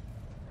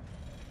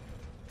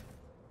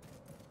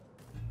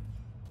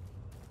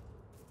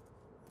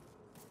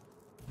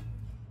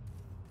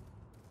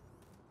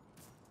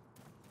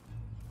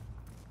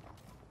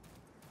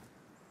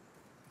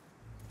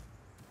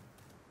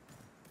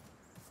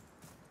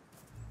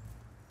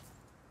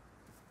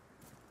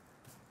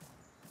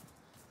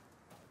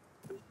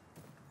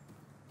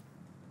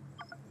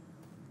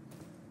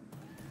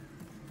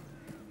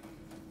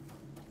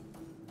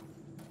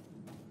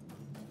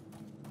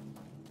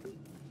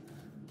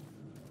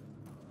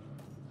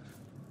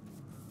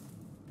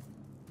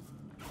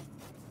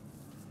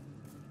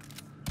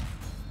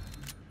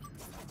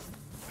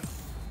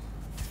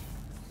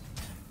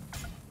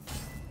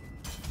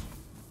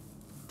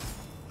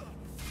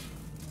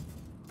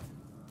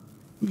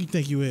 Who you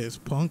think you is,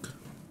 punk?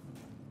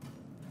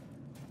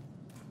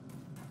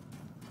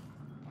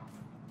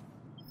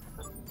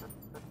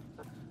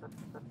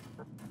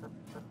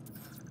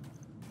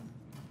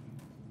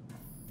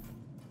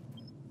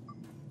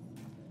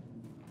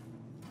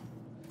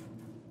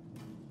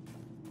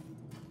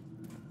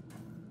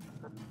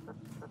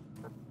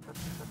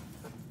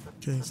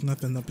 Okay, there's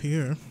nothing up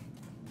here.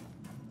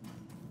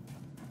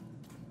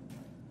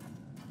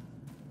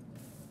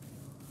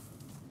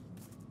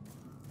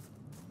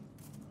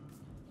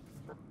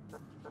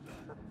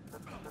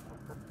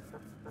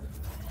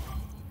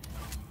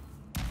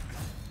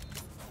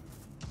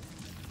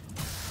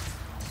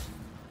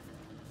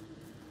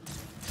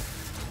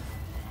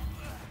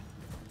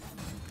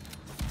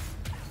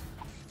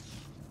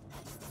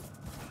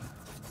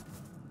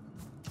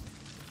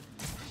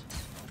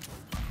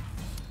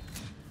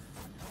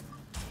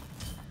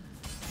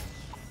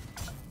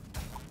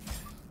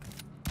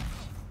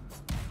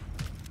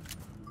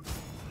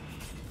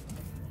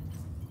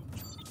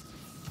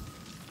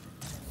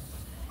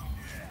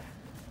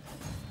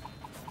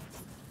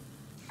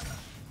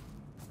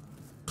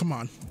 Come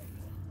on.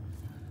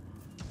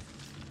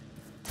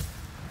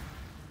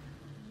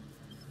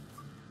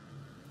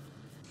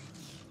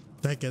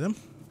 Did I get him?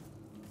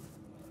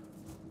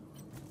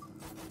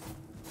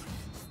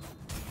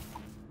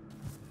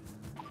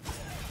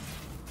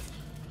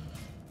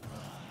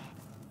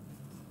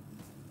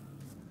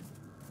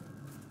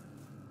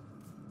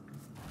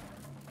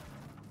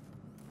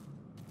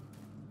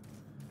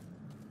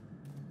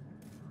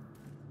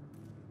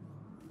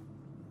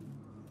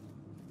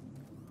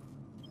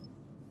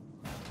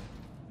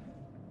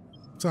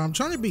 So I'm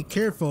trying to be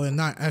careful and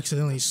not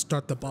accidentally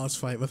start the boss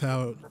fight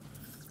without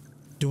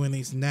doing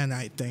these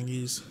nanite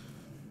thingies.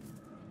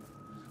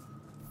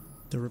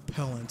 The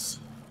repellents.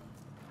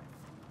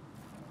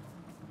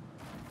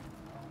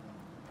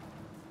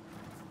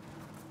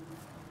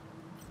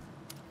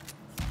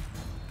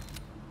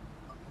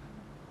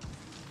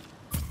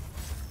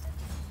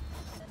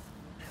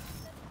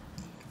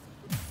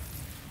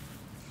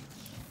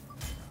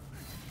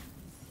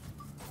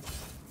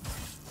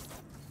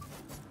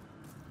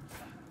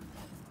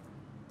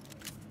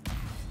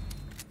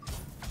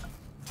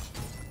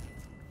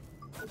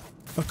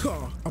 A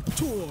car, a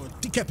tour,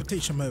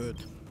 decapitation mode.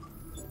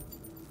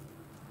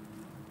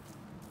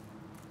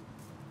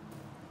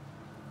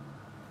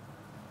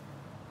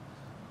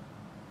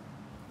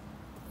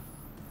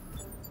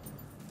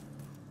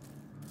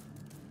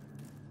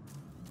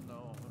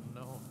 No,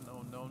 no,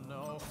 no, no,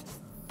 no.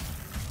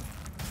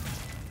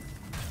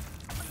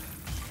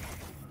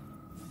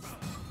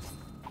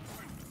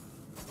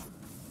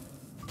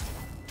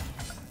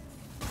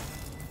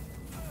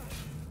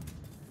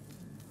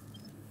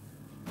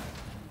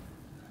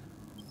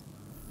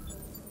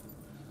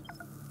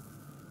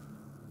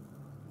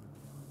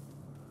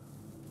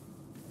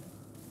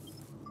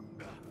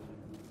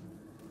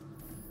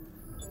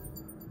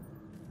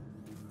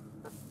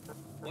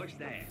 What's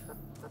that?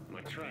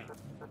 My trap.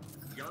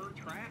 Your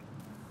trap?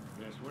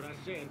 That's what I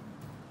said.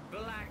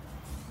 But like,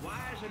 why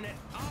isn't it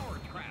our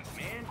trap,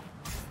 man?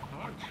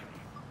 Our trap?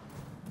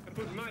 I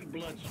put my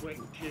blood, sweat,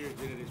 and tears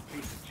into this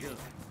piece of junk.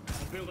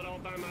 I built it all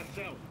by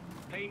myself.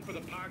 Paid for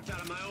the parts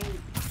out of my own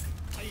pocket.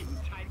 I even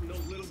tightened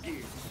those little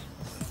gears.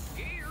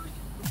 Gears?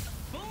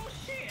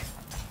 Bullshit!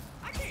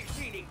 I can't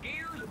see any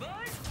gears, bud.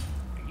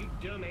 Are you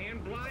dumb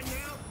and blind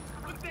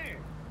now? Look there.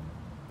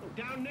 Oh,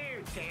 down there,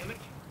 damn it.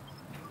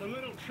 The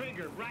little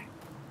trigger, right?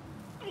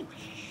 Oh,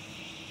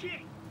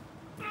 shit!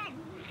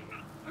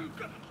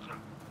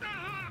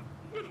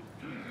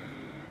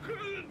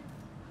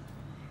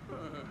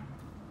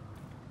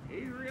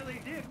 He really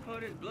did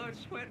put his blood,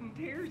 sweat, and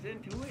tears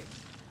into it.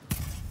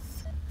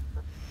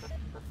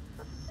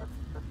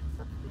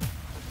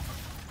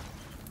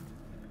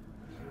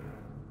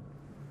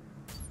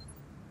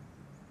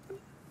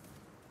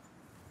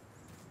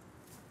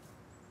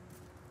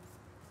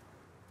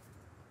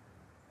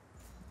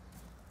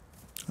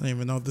 I didn't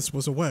even know this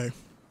was a way.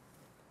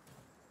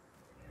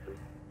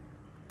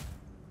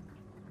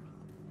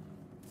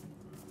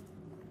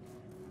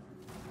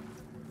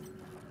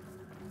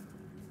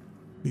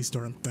 These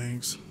darn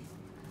things.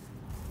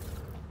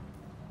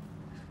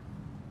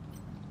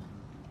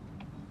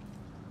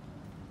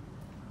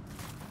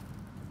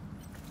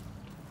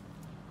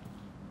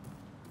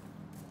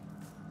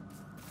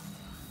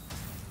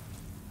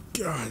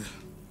 God.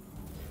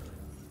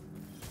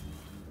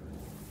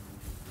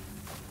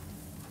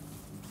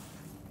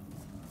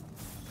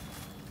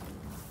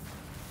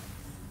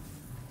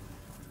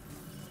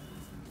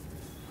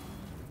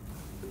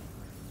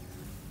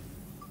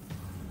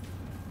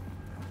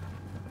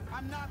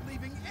 I'm not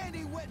leaving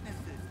any witnesses.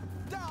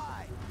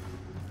 Die!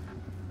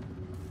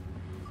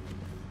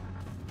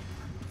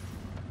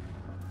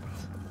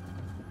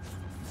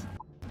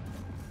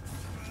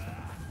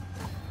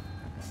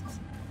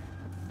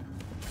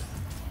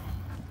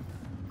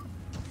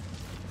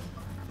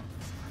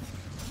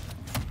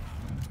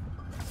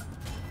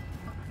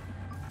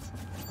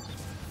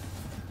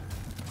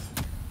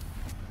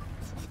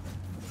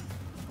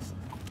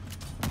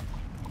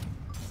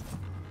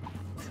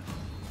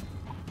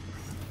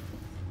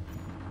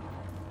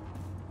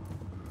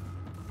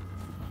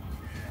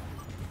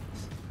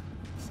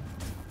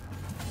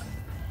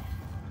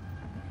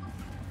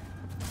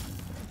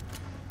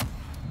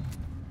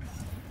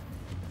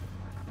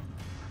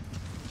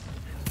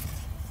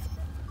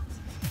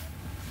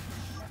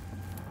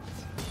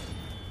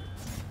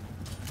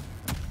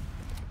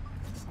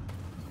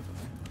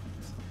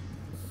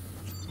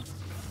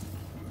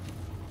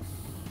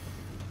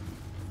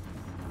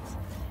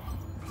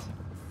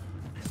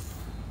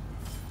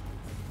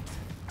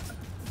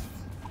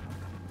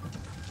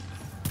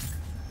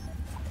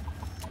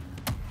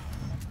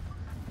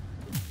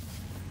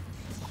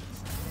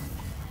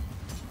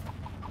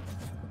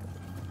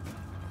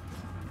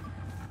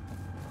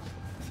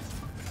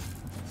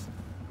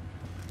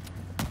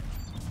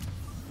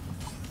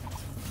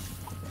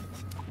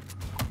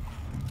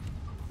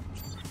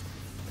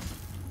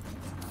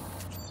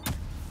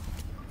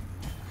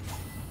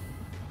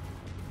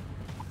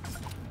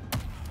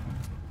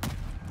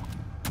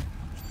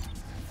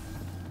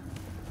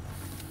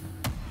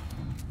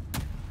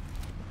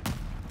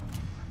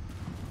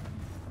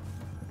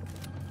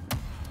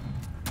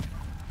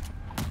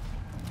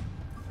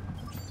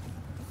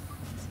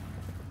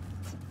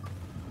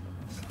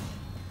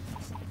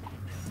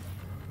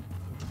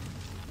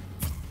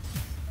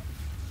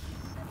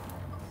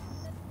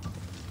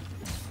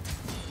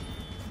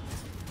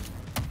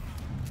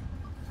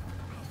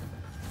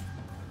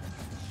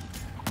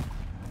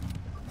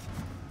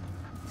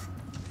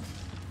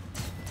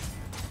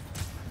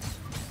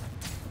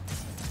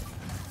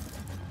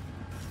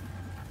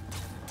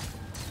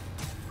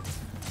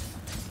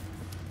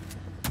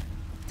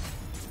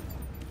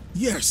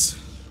 Yes.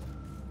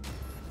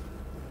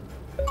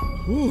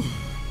 Ooh.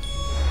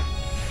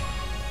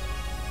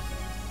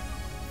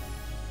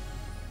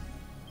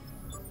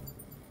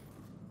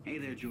 Hey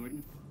there,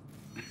 Jordan.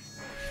 I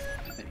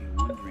bet you're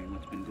wondering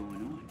what's been going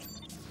on.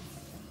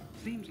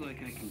 Seems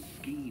like I can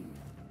scheme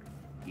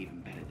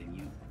even better than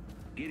you.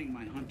 Getting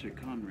my hunter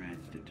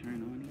comrades to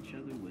turn on each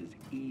other was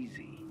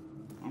easy.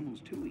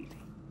 Almost too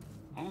easy.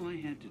 All I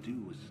had to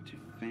do was to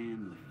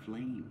fan the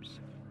flames.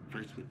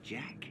 First with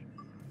Jack,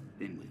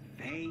 then with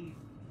Faye.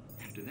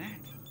 After that,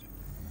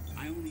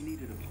 I only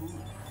needed a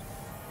pawn.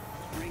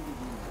 Strangled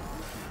one of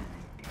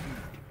the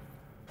dead.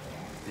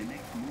 The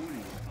next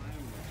morning,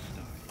 fireworks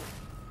started.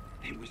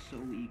 They were so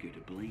eager to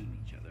blame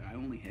each other. I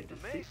only had to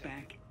sit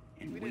back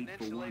and wait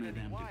for one of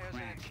them to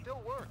crack. It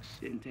still works.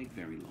 Didn't take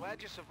very long.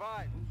 Glad you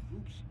survived. Both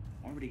groups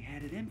already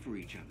had it in for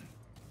each other.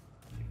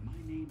 If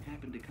my name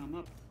happened to come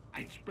up,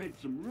 I'd spread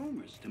some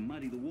rumors to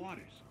muddy the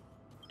waters.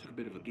 Took a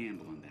bit of a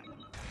gamble on that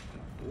one.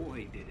 But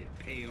boy, did it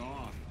pay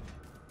off.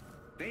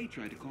 They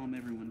tried to calm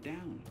everyone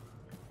down,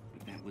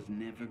 but that was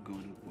never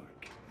going to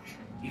work.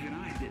 Even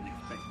I didn't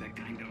expect that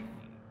kind of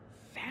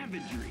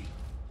savagery.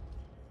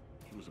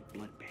 It was a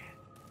bloodbath,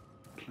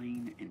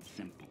 plain and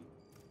simple.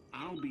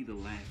 I'll be the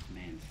last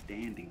man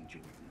standing,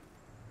 Jordan.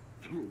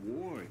 The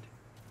reward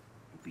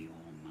will be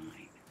all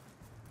mine.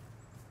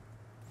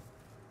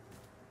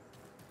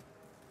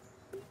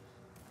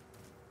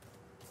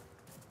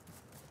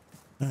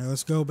 All right,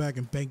 let's go back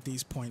and bank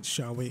these points,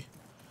 shall we?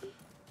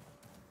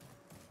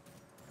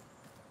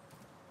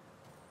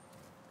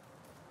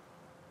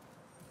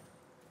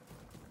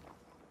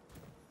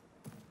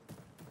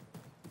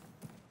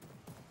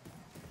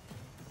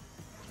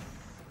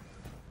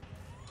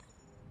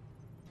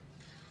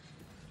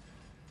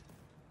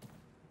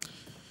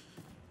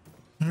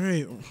 All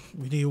right,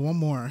 we need one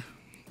more.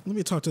 Let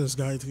me talk to this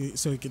guy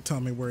so he can tell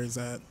me where he's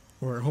at,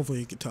 or hopefully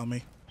he can tell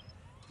me.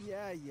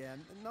 Yeah,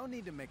 no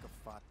need to make a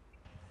fuss.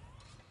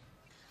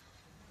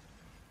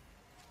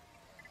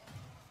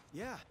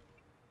 Yeah.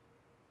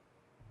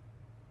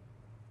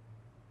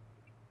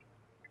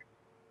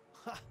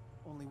 Ha!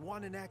 Only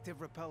one inactive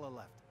repeller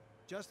left.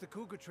 Just the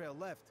Cougar Trail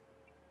left.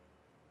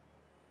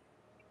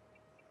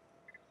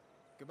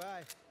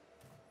 Goodbye.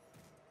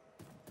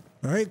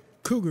 All right,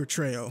 Cougar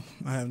Trail.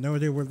 I have no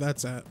idea where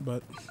that's at,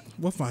 but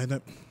we'll find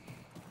it.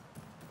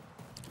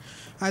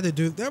 I had to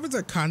do that. Was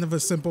a kind of a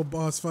simple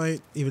boss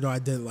fight, even though I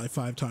did it like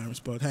 5 times.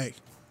 But hey,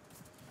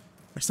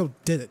 I still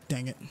did it.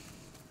 Dang it.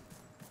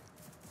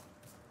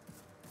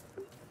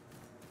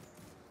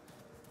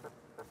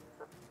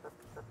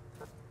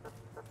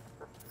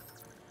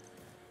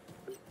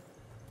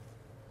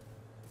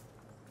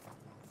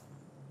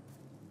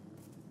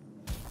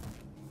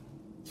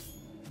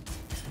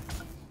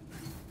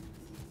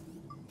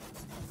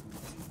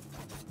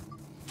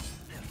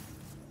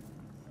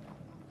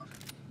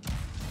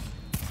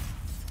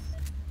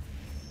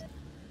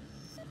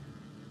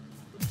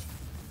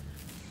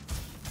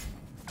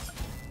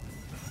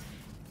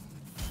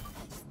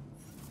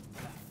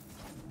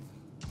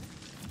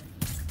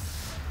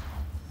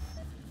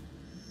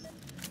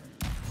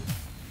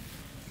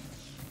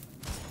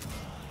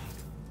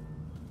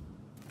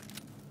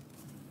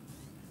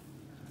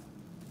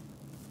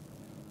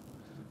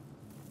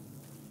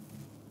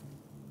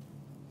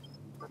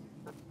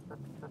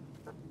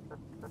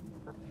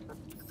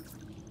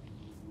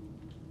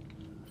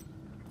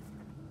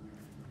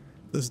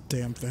 This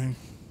damn thing.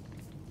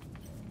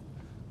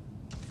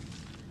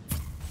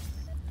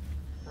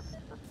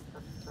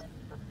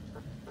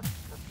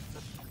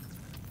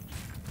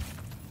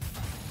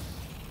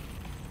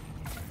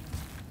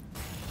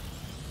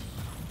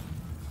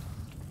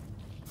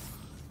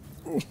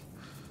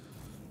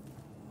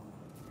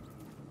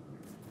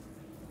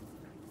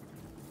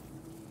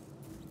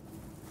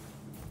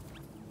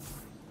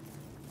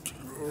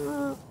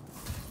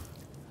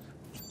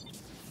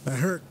 That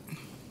hurt.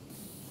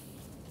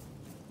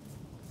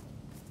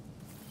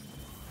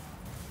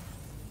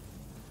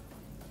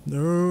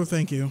 No,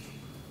 thank you.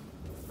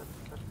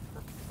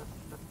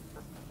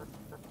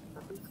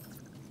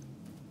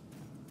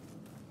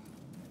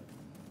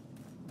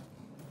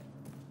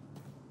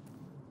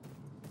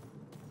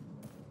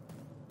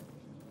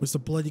 Where's the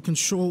bloody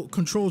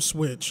control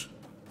switch?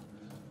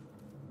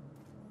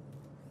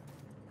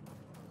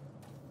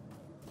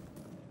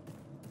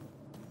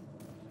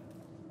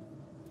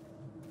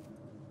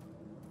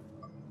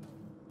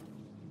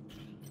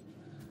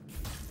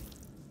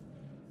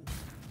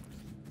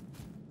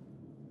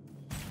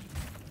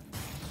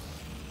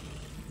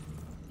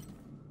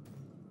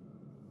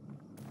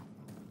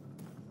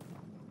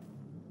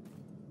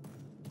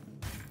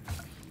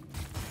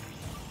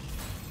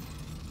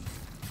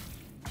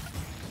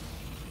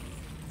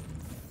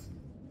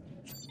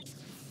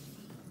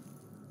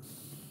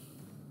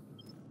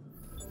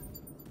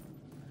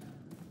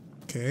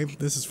 Okay,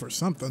 this is for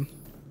something.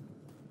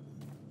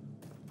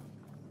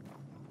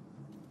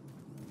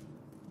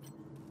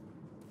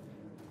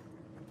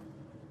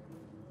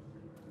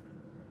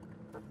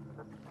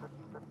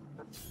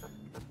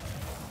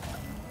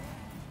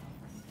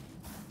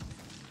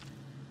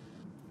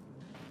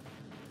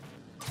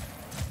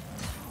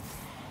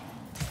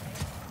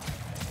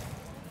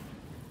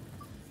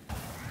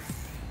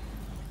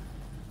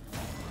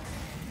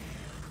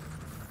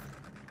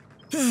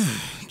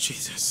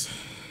 Jesus.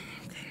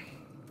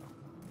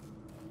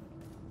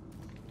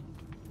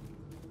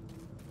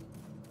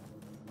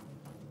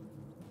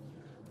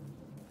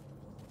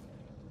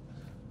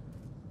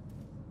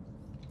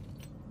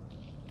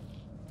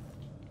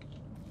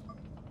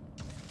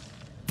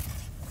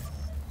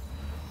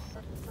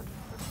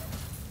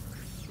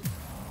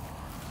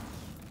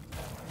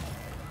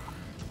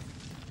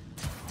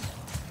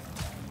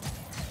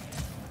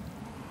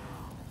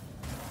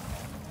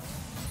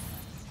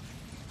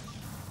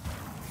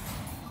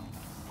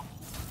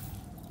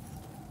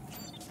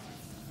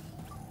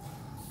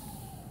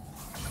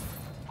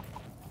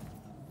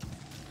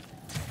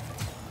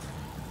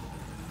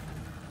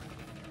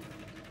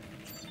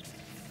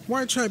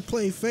 Why try to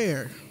play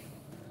fair?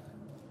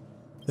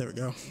 There we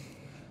go.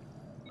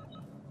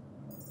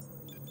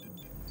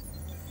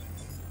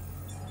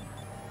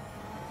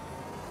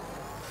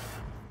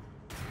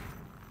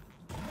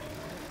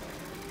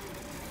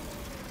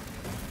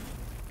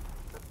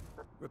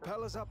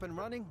 Repellers up and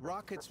running,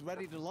 rockets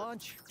ready to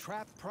launch,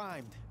 trap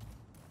primed.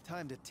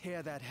 Time to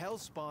tear that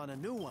hellspawn a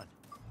new one.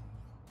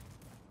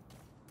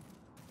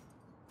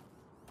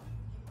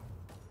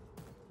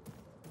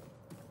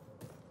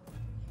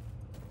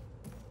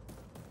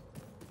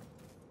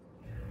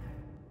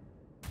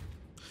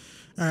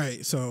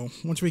 Alright, so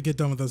once we get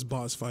done with this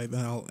boss fight,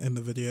 then I'll end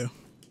the video.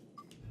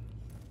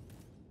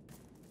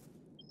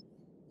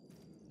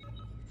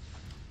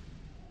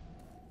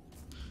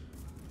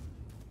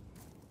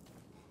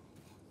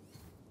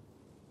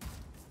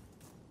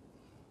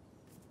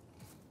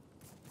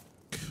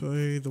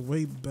 Okay, the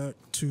way back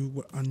to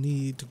where I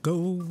need to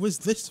go is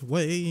this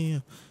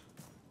way.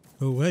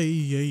 Away,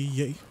 yay,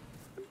 yay.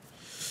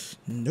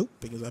 Nope,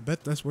 because I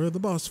bet that's where the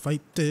boss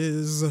fight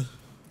is.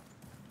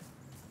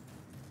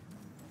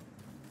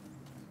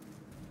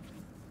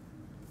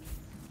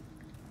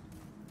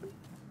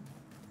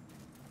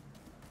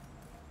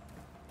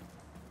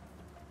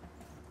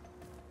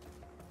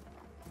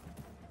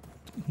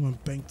 I'm gonna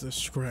bank this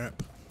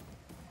scrap.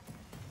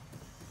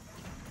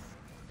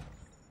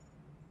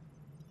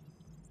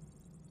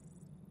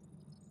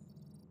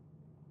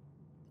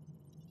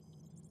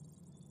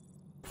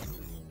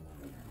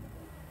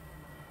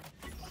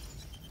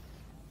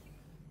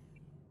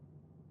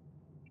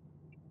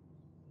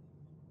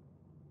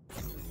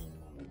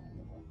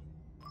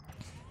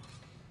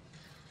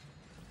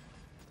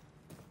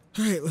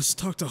 Alright, let's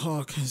talk to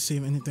Hawk and see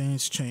if anything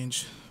has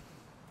changed.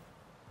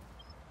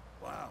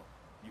 Wow,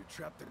 you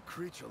trapped the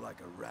creature like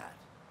a rat.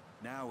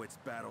 Now it's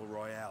battle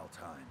royale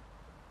time.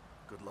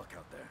 Good luck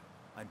out there.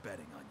 I'm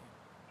betting on you.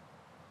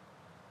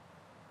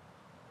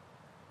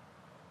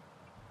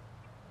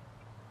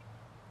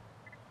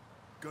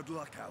 Good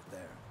luck out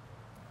there.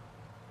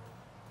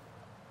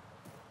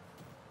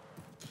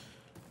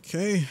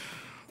 Okay,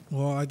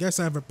 well, I guess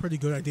I have a pretty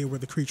good idea where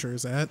the creature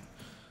is at.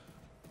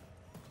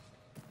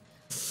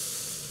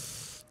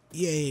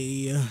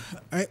 Yay.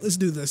 Alright, let's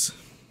do this.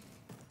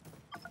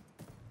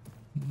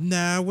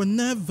 Now or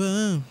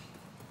never.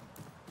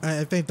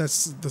 I think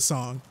that's the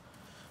song.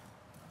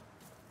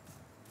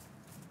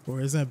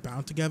 Or isn't it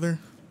Bound Together?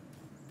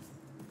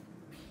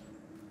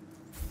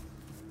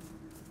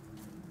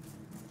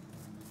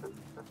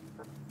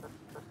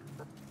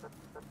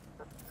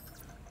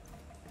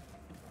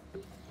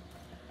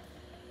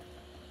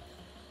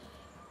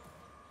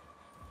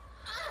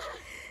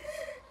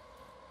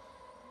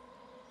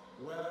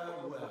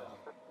 Well,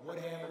 what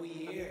have we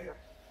here?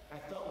 I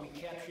thought we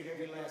captured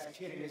every last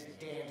kid in this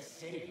damn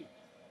city.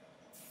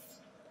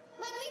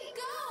 Let me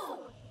go!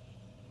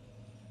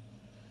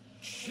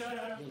 Shut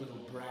up, you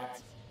little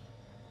brat.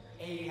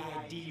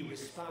 AID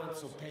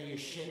response will pay you a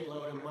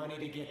shitload of money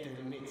to get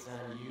their mitts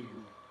on you.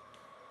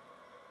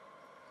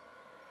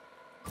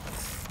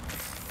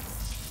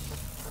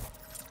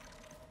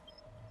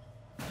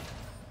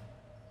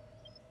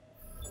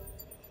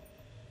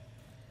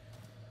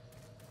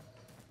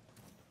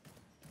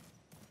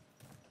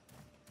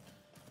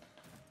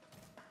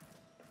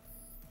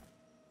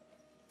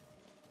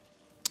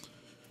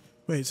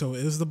 Wait, so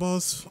is the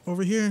boss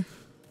over here?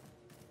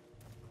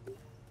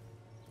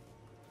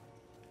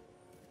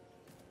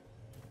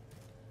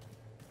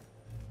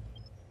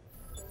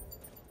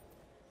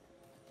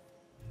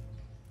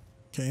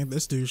 Okay,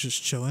 this dude's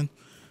just chilling.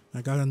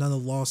 I got another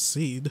lost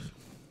seed.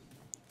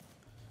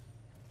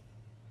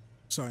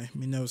 Sorry,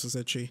 my nose is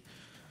itchy.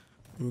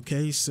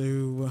 Okay,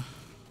 so...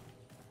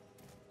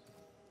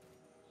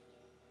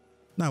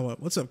 now what?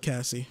 What's up,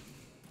 Cassie?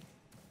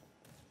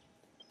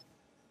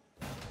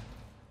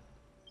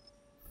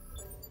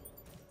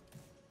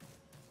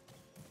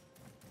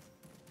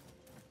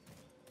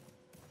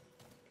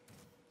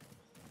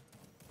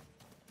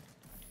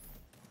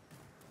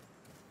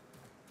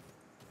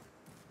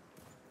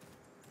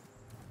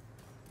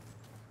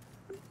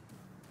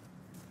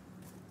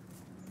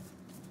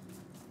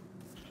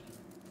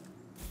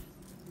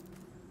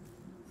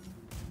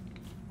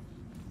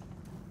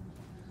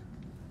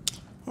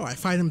 Oh, I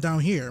fight him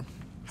down here.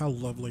 How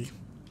lovely.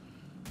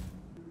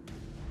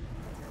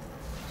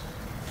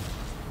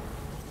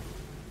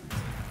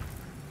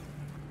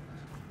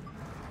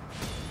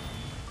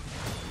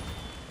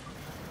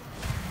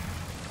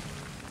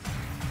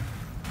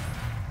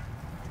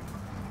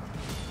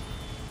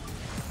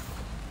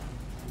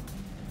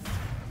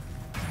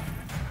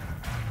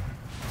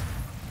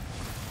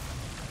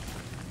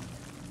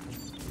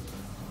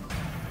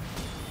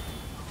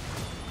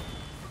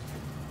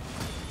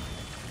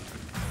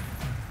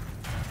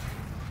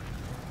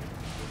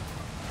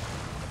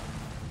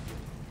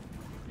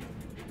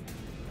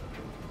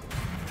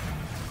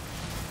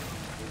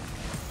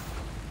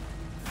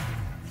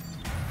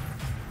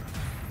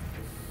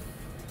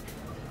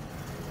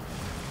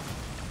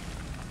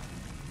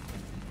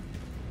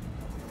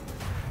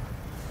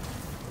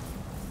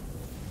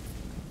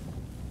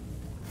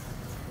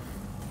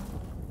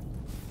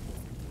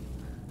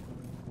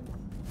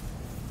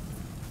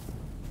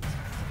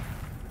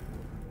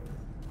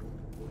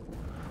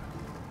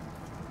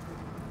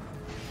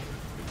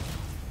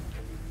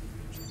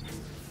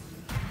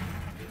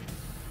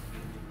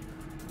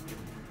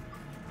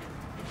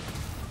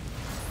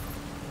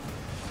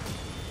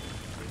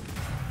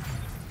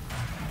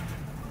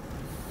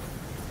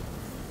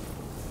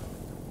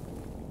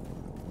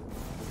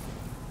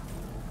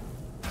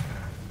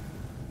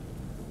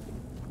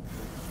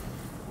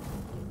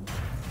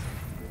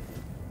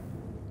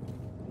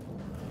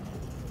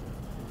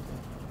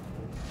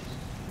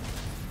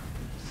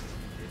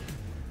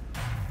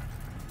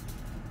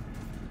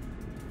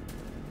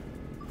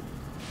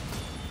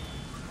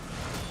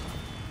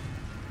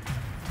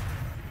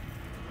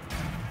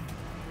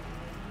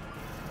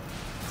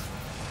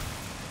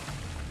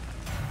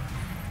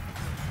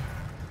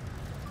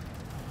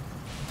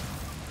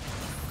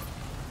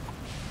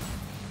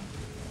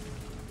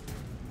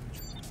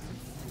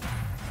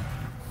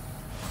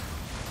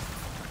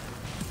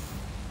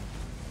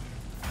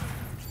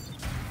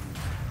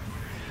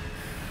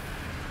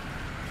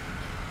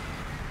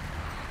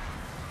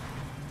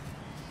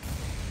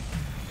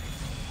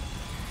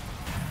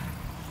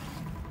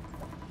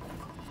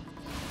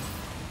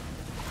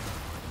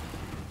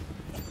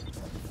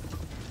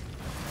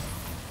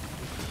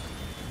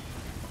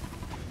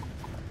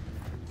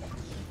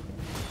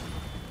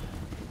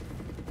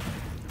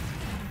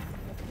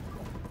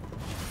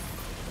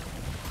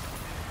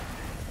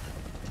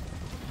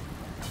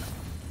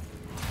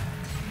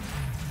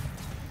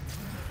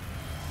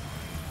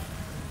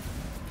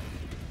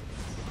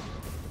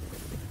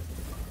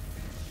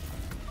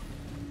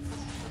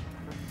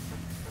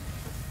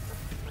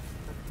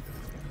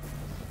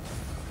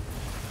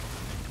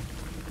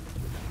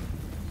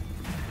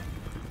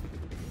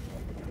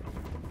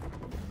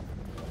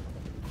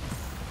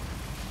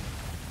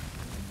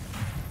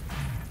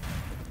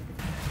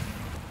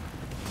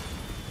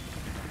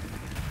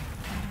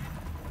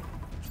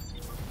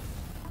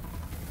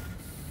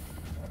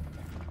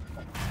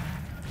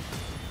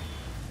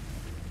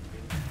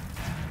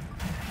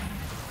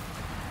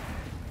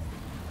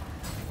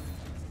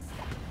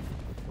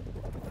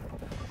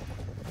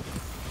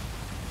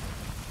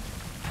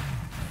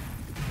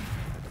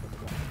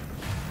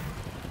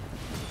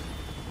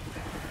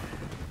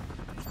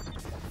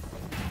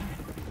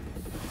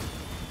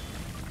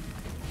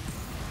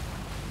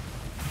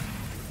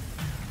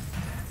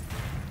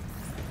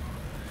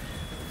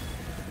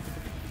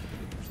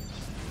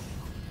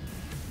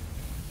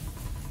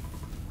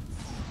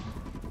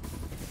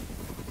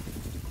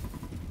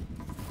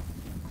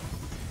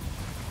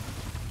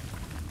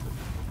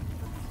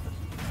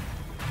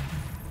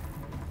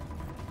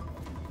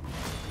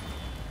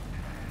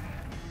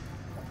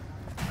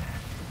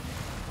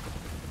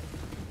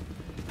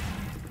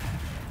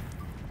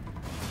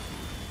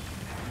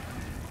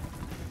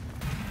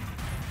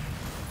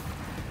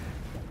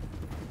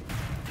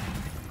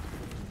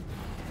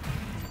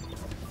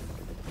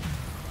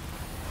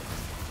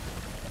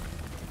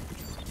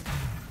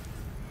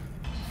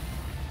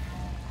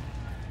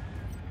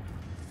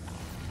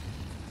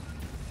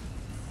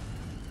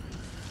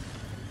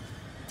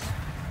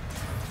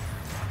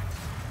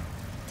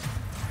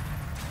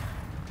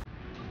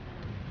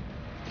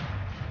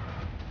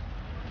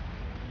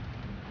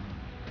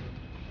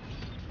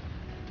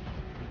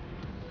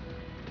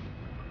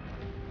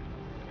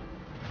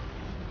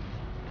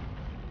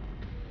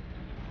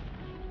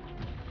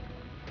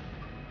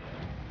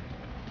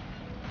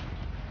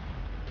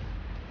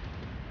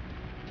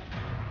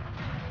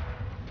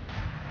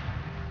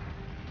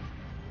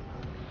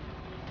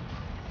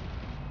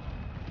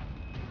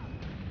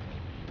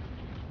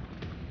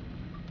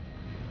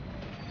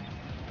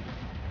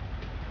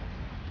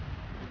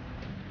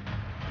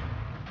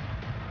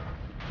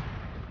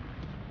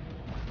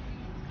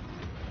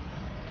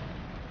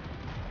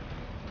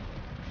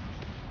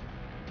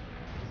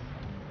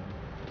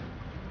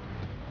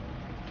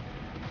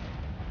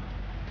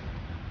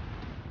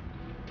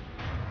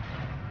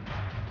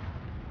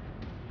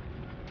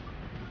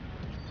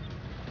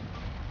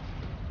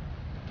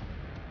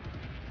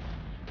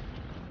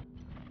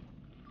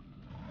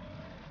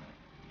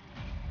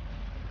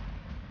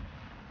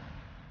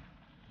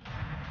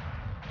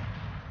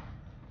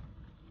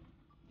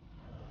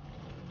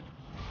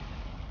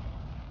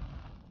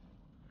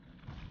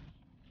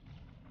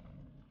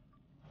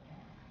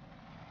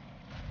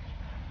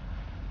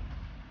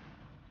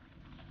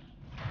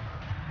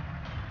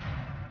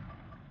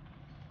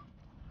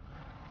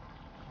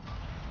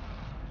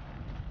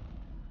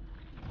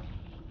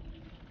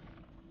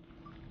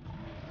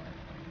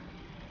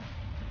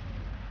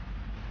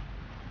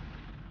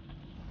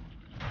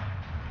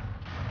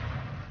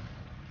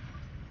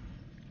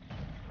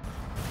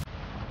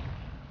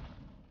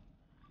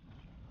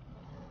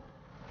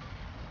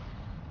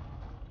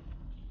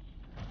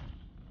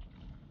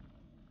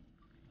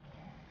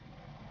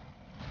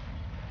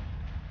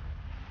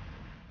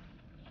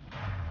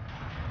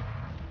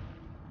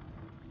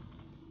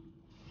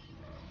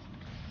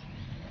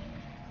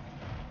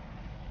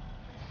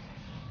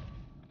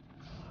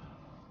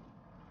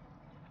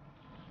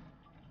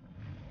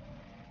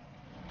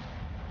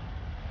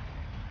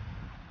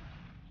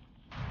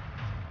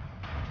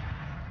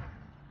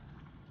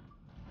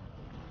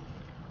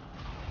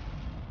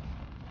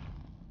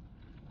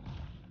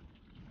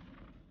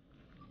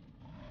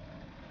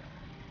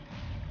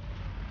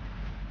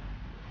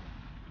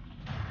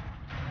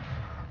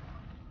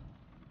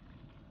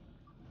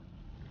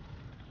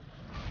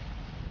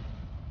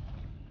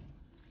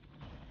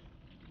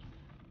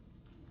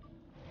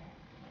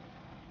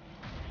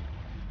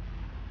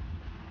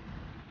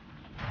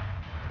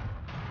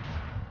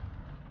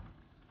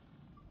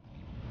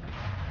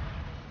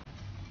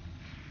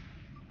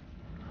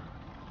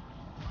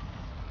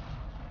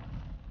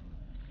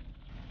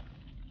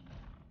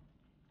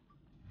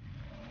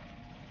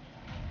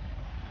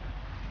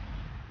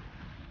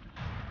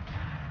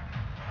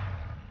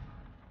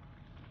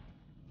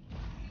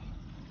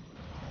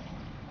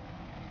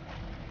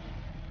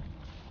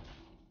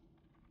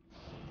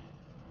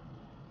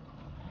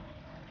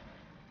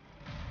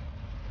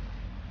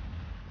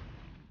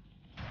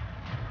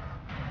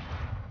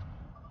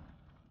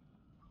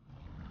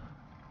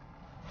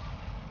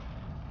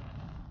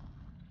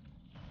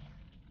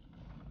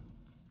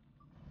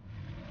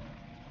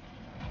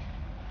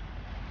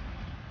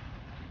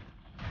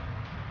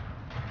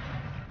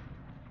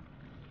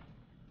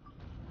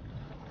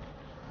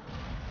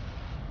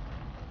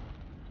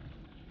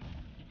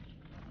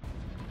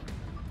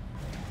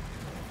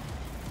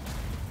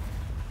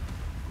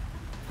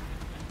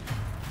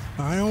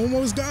 I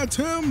almost got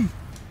him.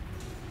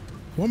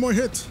 One more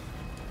hit.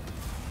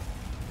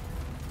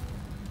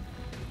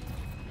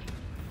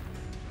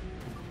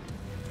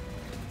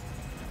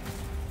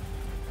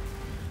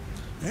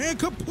 And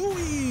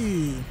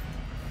kapooey!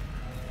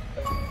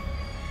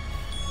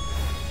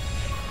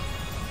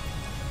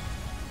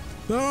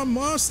 The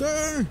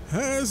monster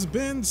has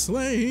been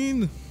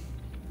slain.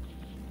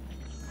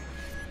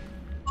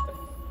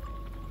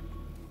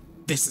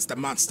 This is the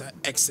monster,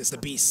 X is the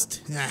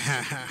beast.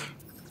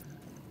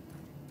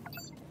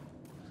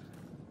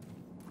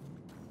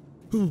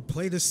 Ooh,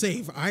 play the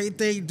safe. I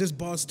think this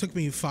boss took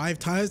me 5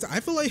 times. I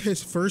feel like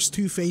his first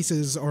 2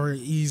 phases are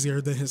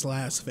easier than his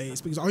last phase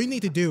because all you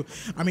need to do,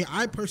 I mean,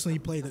 I personally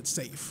played it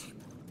safe.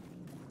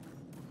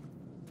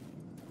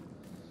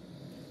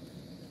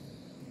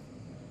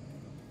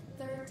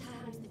 Third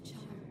time's the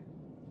charm.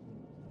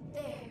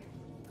 There.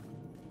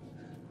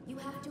 You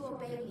have to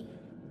obey me.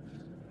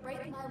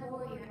 Break my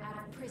warrior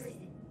out of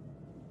prison.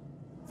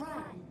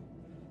 Run.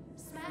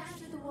 Smash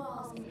through the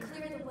walls and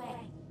clear the way.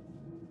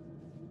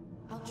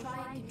 I'll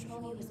try and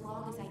control you as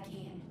long as I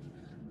can.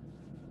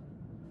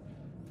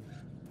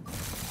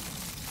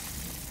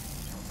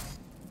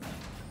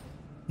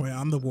 Wait,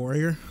 I'm the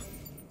warrior?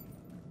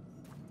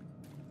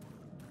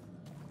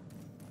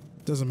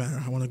 Doesn't matter.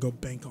 I want to go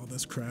bank all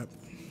this crap.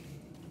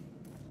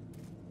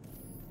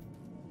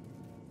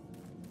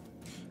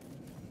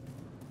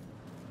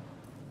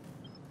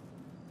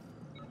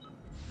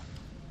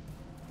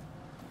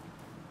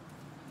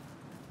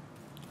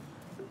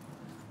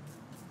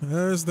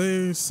 As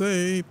they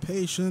say,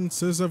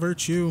 patience is a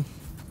virtue.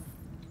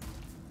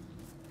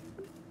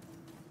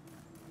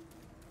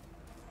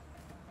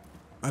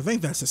 I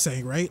think that's the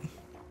saying, right?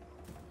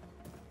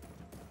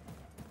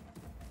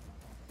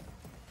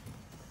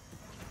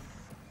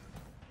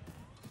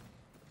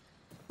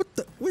 What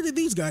the? Where did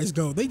these guys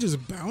go? They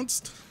just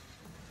bounced?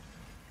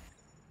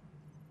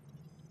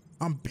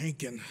 I'm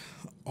banking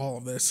all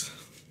of this.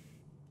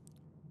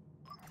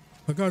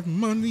 I got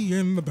money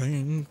in the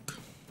bank.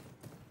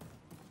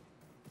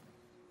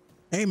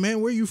 Hey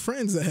man, where you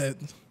friends at?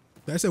 Did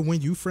I say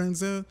when you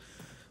friends at?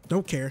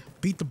 Don't care.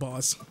 Beat the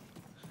boss.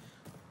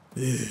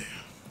 Ugh.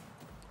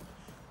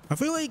 I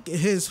feel like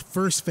his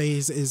first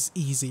phase is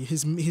easy.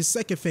 His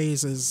second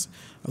phase is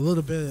a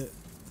little bit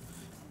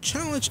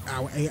challenge.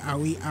 Owie,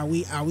 owie,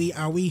 owie, owie,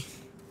 owie.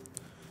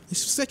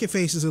 His second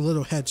phase is a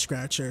little head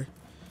scratcher.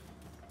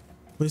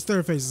 But his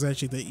third phase is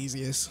actually the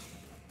easiest.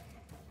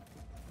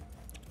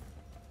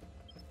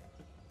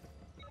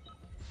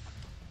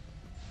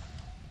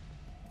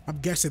 I'm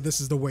guessing this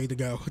is the way to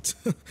go.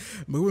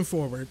 Moving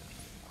forward.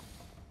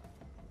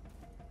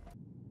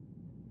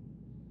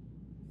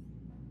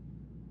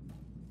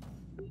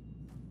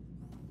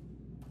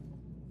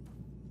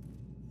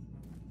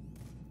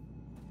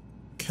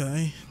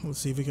 Okay, let's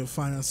see if we can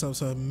find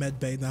ourselves a med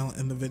bay now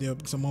in the video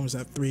because I'm almost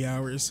at 3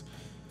 hours.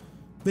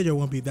 Video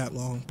won't be that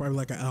long, probably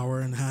like an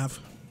hour and a half.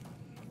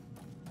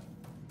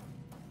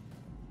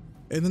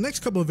 In the next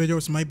couple of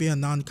videos might be a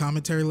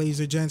non-commentary, ladies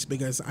and gents,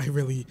 because I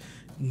really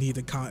need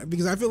to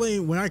because I feel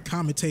like when I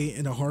commentate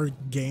in a hard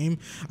game,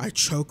 I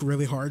choke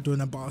really hard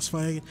during a boss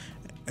fight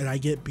and I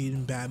get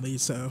beaten badly.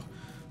 So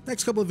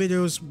next couple of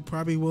videos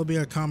probably will be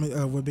a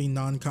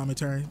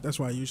non-commentary. That's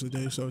what I usually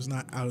do, so it's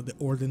not out of the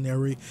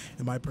ordinary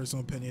in my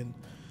personal opinion.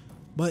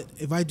 But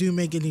if I do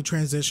make any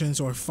transitions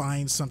or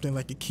find something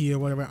like a key or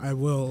whatever, I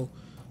will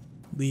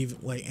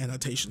leave like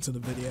annotations in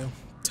the video.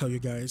 Tell you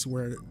guys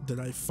where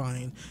did I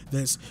find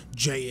this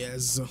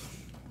jazz.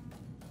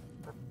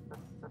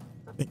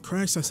 In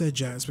Christ, I said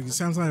jazz because it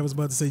sounds like I was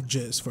about to say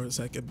jizz for a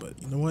second,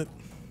 but you know what?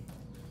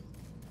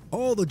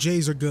 All the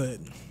J's are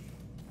good.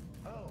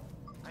 Oh,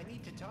 I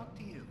need to talk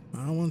to you.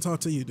 I don't want to talk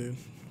to you, dude.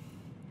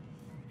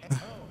 Oh,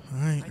 all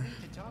right. I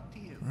need to talk to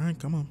you. All right,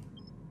 come on.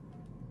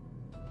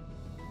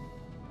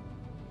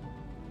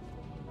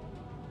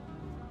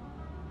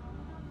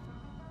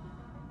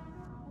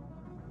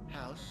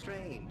 How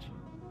strange.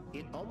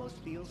 It almost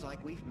feels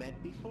like we've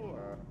met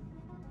before.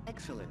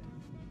 Excellent.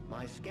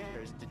 My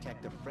scanners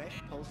detect a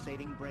fresh,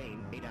 pulsating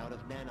brain made out of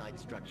nanite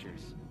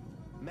structures.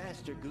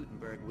 Master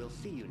Gutenberg will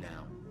see you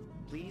now.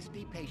 Please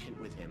be patient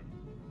with him.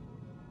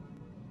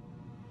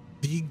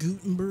 The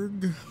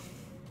Gutenberg?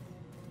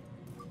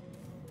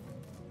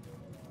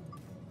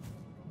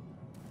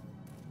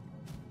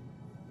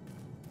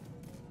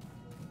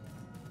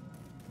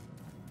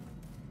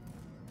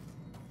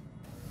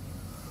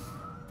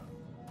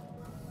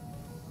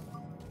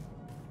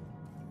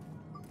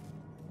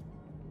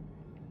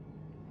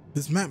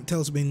 This map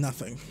tells me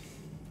nothing.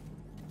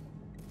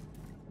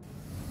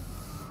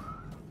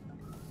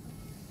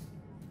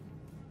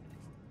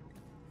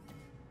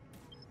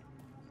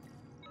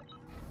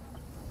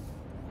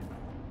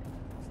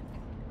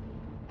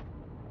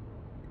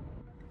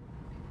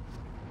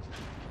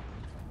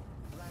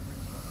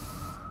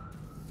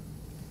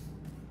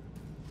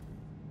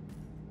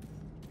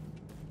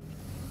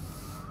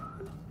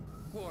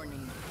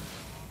 Warning.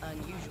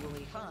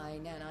 Unusually high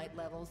nanite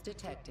levels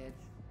detected.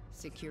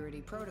 Security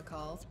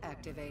protocols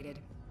activated.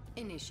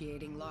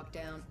 Initiating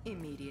lockdown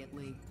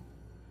immediately.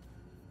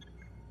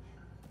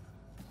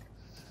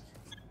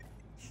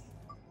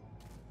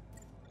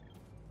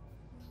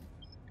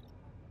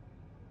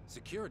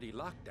 Security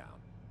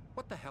lockdown?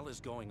 What the hell is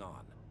going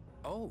on?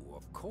 Oh,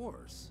 of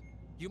course.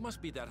 You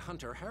must be that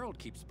hunter Harold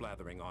keeps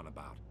blathering on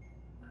about.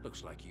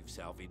 Looks like you've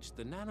salvaged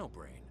the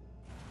nanobrain.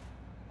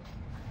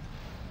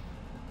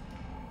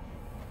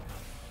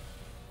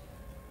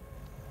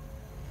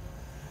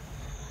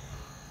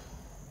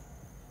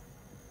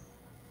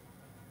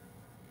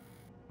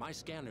 My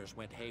scanners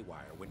went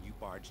haywire when you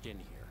barged in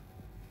here.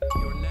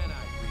 Your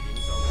nanite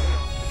readings are way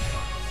off the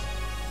charts.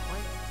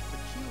 Quite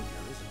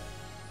peculiar, isn't it?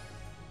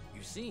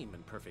 You seem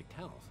in perfect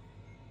health.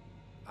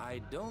 I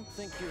don't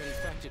think you're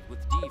infected with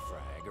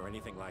defrag or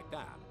anything like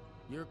that.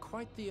 You're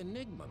quite the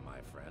enigma,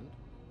 my friend.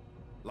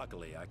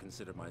 Luckily, I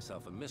consider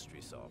myself a mystery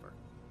solver.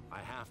 I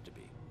have to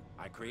be.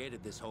 I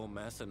created this whole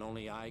mess and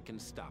only I can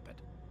stop it.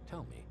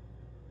 Tell me,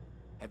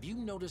 have you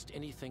noticed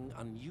anything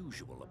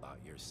unusual about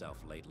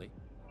yourself lately?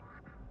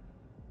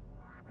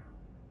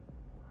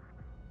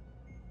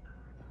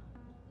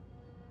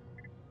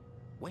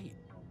 Wait,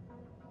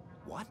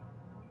 what?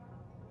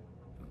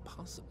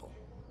 Impossible.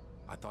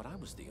 I thought I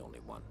was the only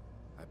one.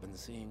 I've been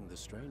seeing the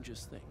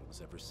strangest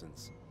things ever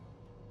since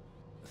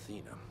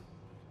Athena,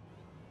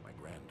 my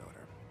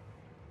granddaughter,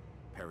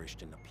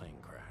 perished in a plane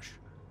crash.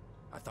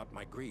 I thought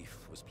my grief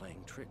was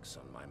playing tricks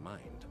on my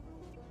mind.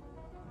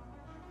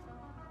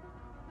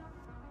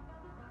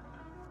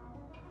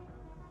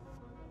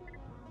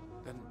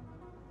 Then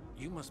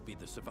you must be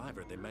the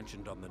survivor they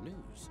mentioned on the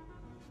news.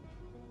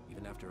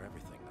 Even after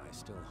everything, I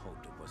still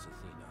hoped it was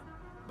Athena.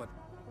 But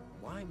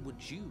why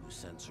would you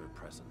sense her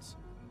presence?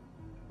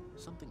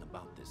 Something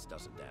about this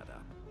doesn't add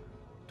up.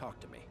 Talk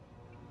to me.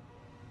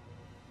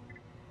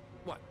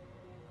 What?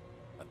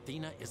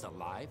 Athena is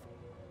alive?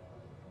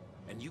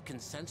 And you can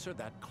sense her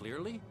that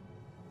clearly?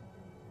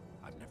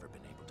 I've never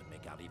been able to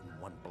make out even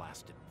one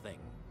blasted thing.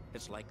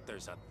 It's like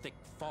there's a thick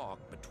fog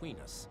between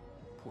us.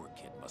 Poor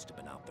kid must have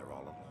been out there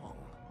all along,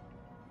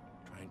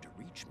 trying to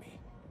reach me.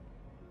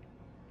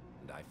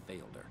 And I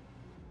failed her.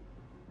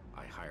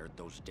 I hired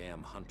those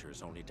damn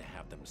hunters only to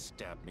have them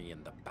stab me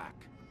in the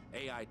back.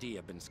 AID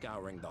have been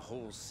scouring the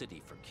whole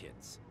city for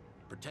kids,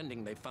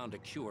 pretending they found a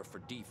cure for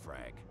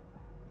defrag.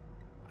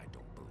 I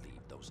don't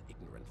believe those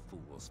ignorant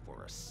fools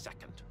for a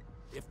second.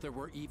 If there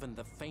were even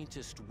the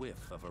faintest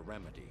whiff of a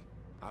remedy,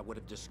 I would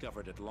have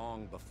discovered it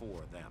long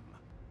before them.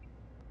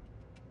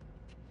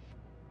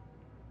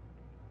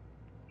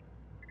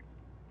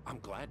 I'm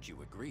glad you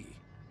agree.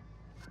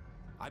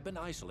 I've been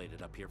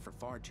isolated up here for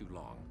far too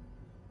long.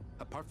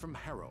 Apart from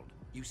Harold,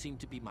 you seem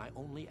to be my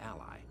only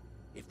ally.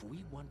 If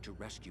we want to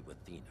rescue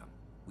Athena,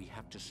 we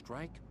have to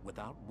strike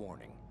without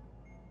warning.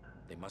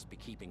 They must be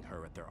keeping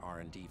her at their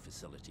R&D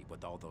facility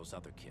with all those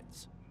other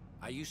kids.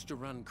 I used to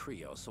run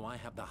Creo, so I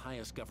have the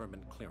highest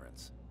government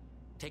clearance.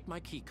 Take my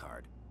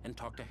keycard and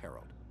talk to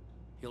Harold.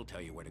 He'll tell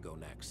you where to go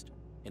next.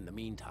 In the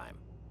meantime,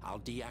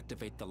 I'll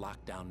deactivate the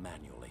lockdown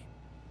manually.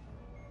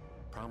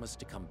 Promise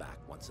to come back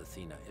once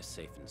Athena is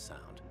safe and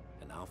sound,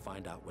 and I'll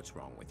find out what's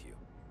wrong with you.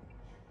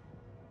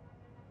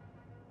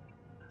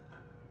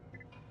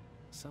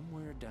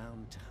 Somewhere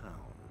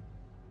downtown.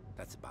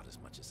 That's about as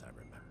much as I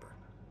remember.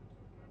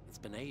 It's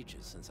been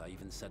ages since I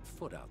even set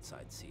foot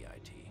outside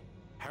CIT.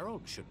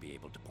 Harold should be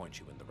able to point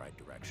you in the right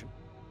direction.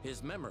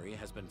 His memory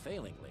has been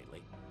failing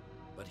lately,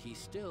 but he's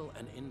still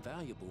an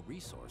invaluable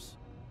resource.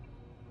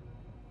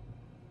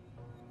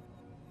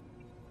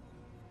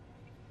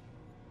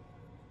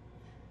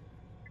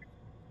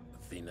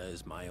 Athena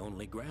is my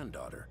only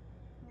granddaughter.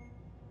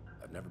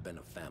 I've never been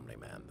a family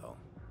man, though.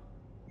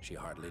 She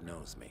hardly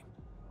knows me.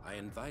 I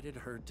invited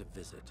her to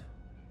visit,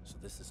 so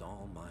this is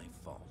all my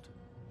fault.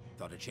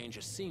 Thought a change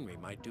of scenery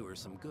might do her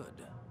some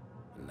good.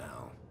 And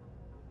now,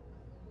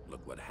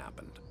 look what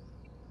happened.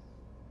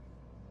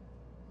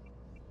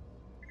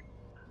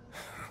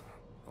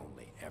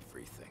 Only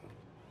everything.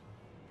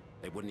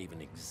 They wouldn't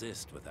even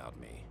exist without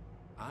me.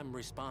 I'm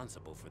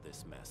responsible for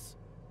this mess,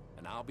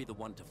 and I'll be the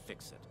one to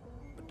fix it.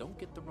 But don't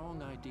get the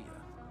wrong idea.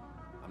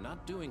 I'm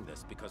not doing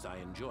this because I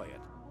enjoy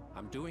it.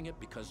 I'm doing it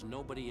because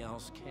nobody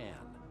else can.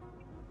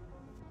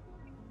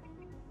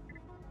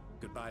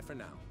 Goodbye for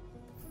now.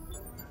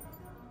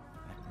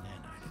 That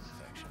nanite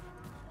infection.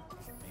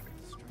 Maybe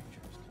the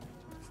stranger is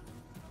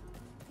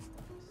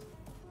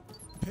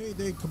connected.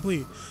 Payday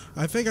complete.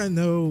 I think I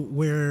know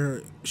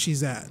where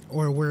she's at,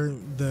 or where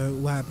the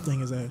lab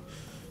thing is at.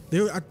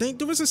 I think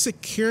there was a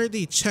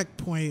security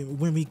checkpoint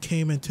when we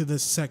came into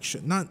this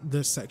section. Not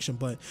this section,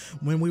 but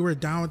when we were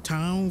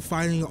downtown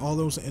fighting all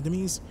those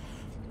enemies.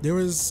 There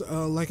was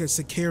like a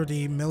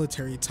security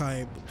military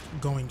type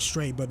going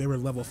straight, but they were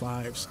level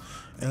 5s,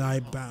 and I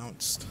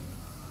bounced.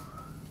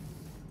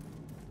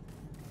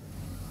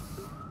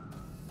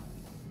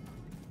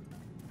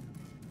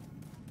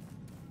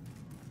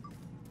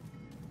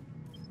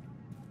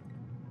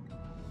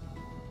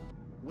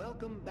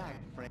 Welcome back,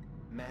 friend.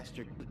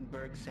 Master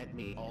Gutenberg sent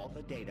me all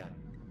the data.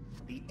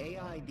 The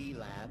AID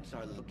labs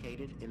are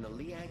located in the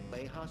Liang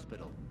Bay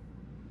Hospital.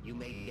 You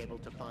may be able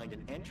to find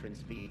an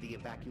entrance via the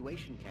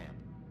evacuation camp.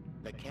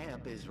 The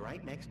camp is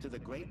right next to the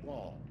Great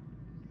Wall.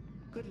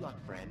 Good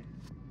luck, friend.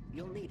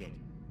 You'll need it.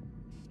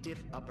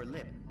 Stiff upper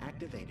lip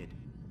activated.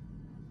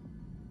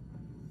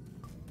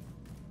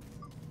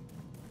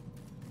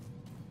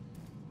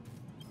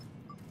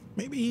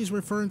 Maybe he's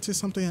referring to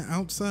something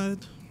outside.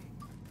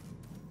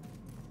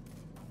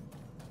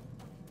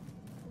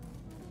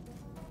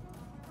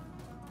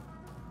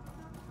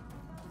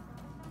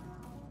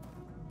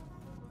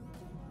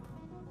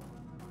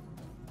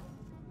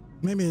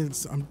 Maybe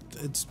it's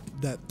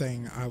that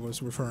thing I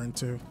was referring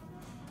to.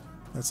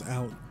 That's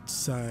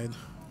outside.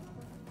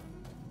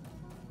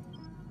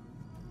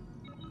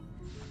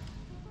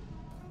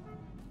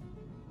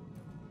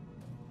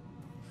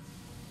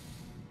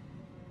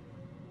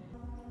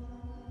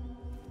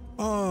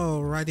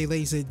 Alrighty,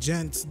 ladies and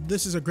gents,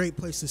 this is a great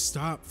place to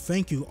stop.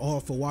 Thank you all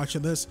for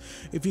watching this.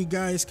 If you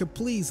guys could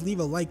please leave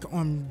a like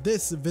on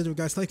this video,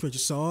 guys, like what you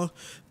saw.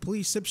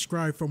 Please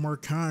subscribe for more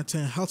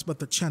content. It helps out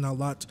the channel a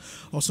lot.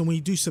 Also, when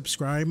you do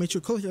subscribe, make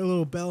sure to click the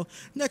little bell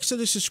next to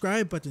the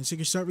subscribe button so you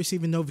can start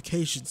receiving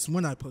notifications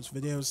when I post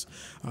videos.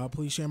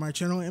 Please share my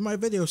channel and my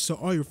videos to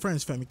all your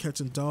friends, family, cats,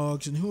 and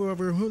dogs, and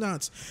whoever, who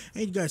not.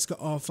 And you guys can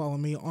all follow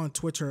me on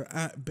Twitter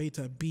at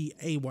Baytuh,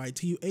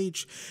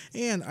 B-A-Y-T-U-H.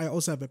 And I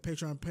also have a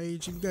Patreon page.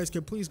 If you guys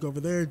can please go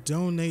over there,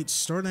 donate,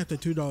 starting at the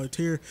 $2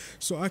 tier,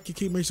 so I can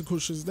keep making cool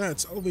shit.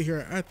 That's over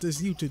here at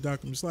this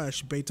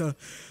youtube.com/Baytuh.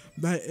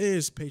 That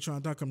is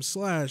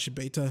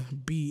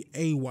patreon.com/Baytuh,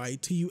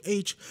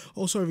 B-A-Y-T-U-H.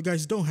 Also, if you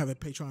guys don't have a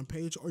Patreon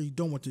page or you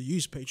don't want to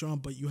use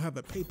Patreon, but you have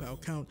a PayPal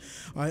account,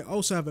 I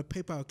also have a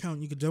PayPal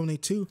account you can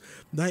donate to.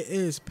 That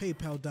is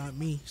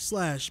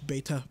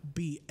paypal.me/Baytuh,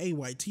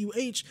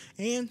 B-A-Y-T-U-H.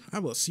 And I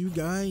will see you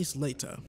guys later.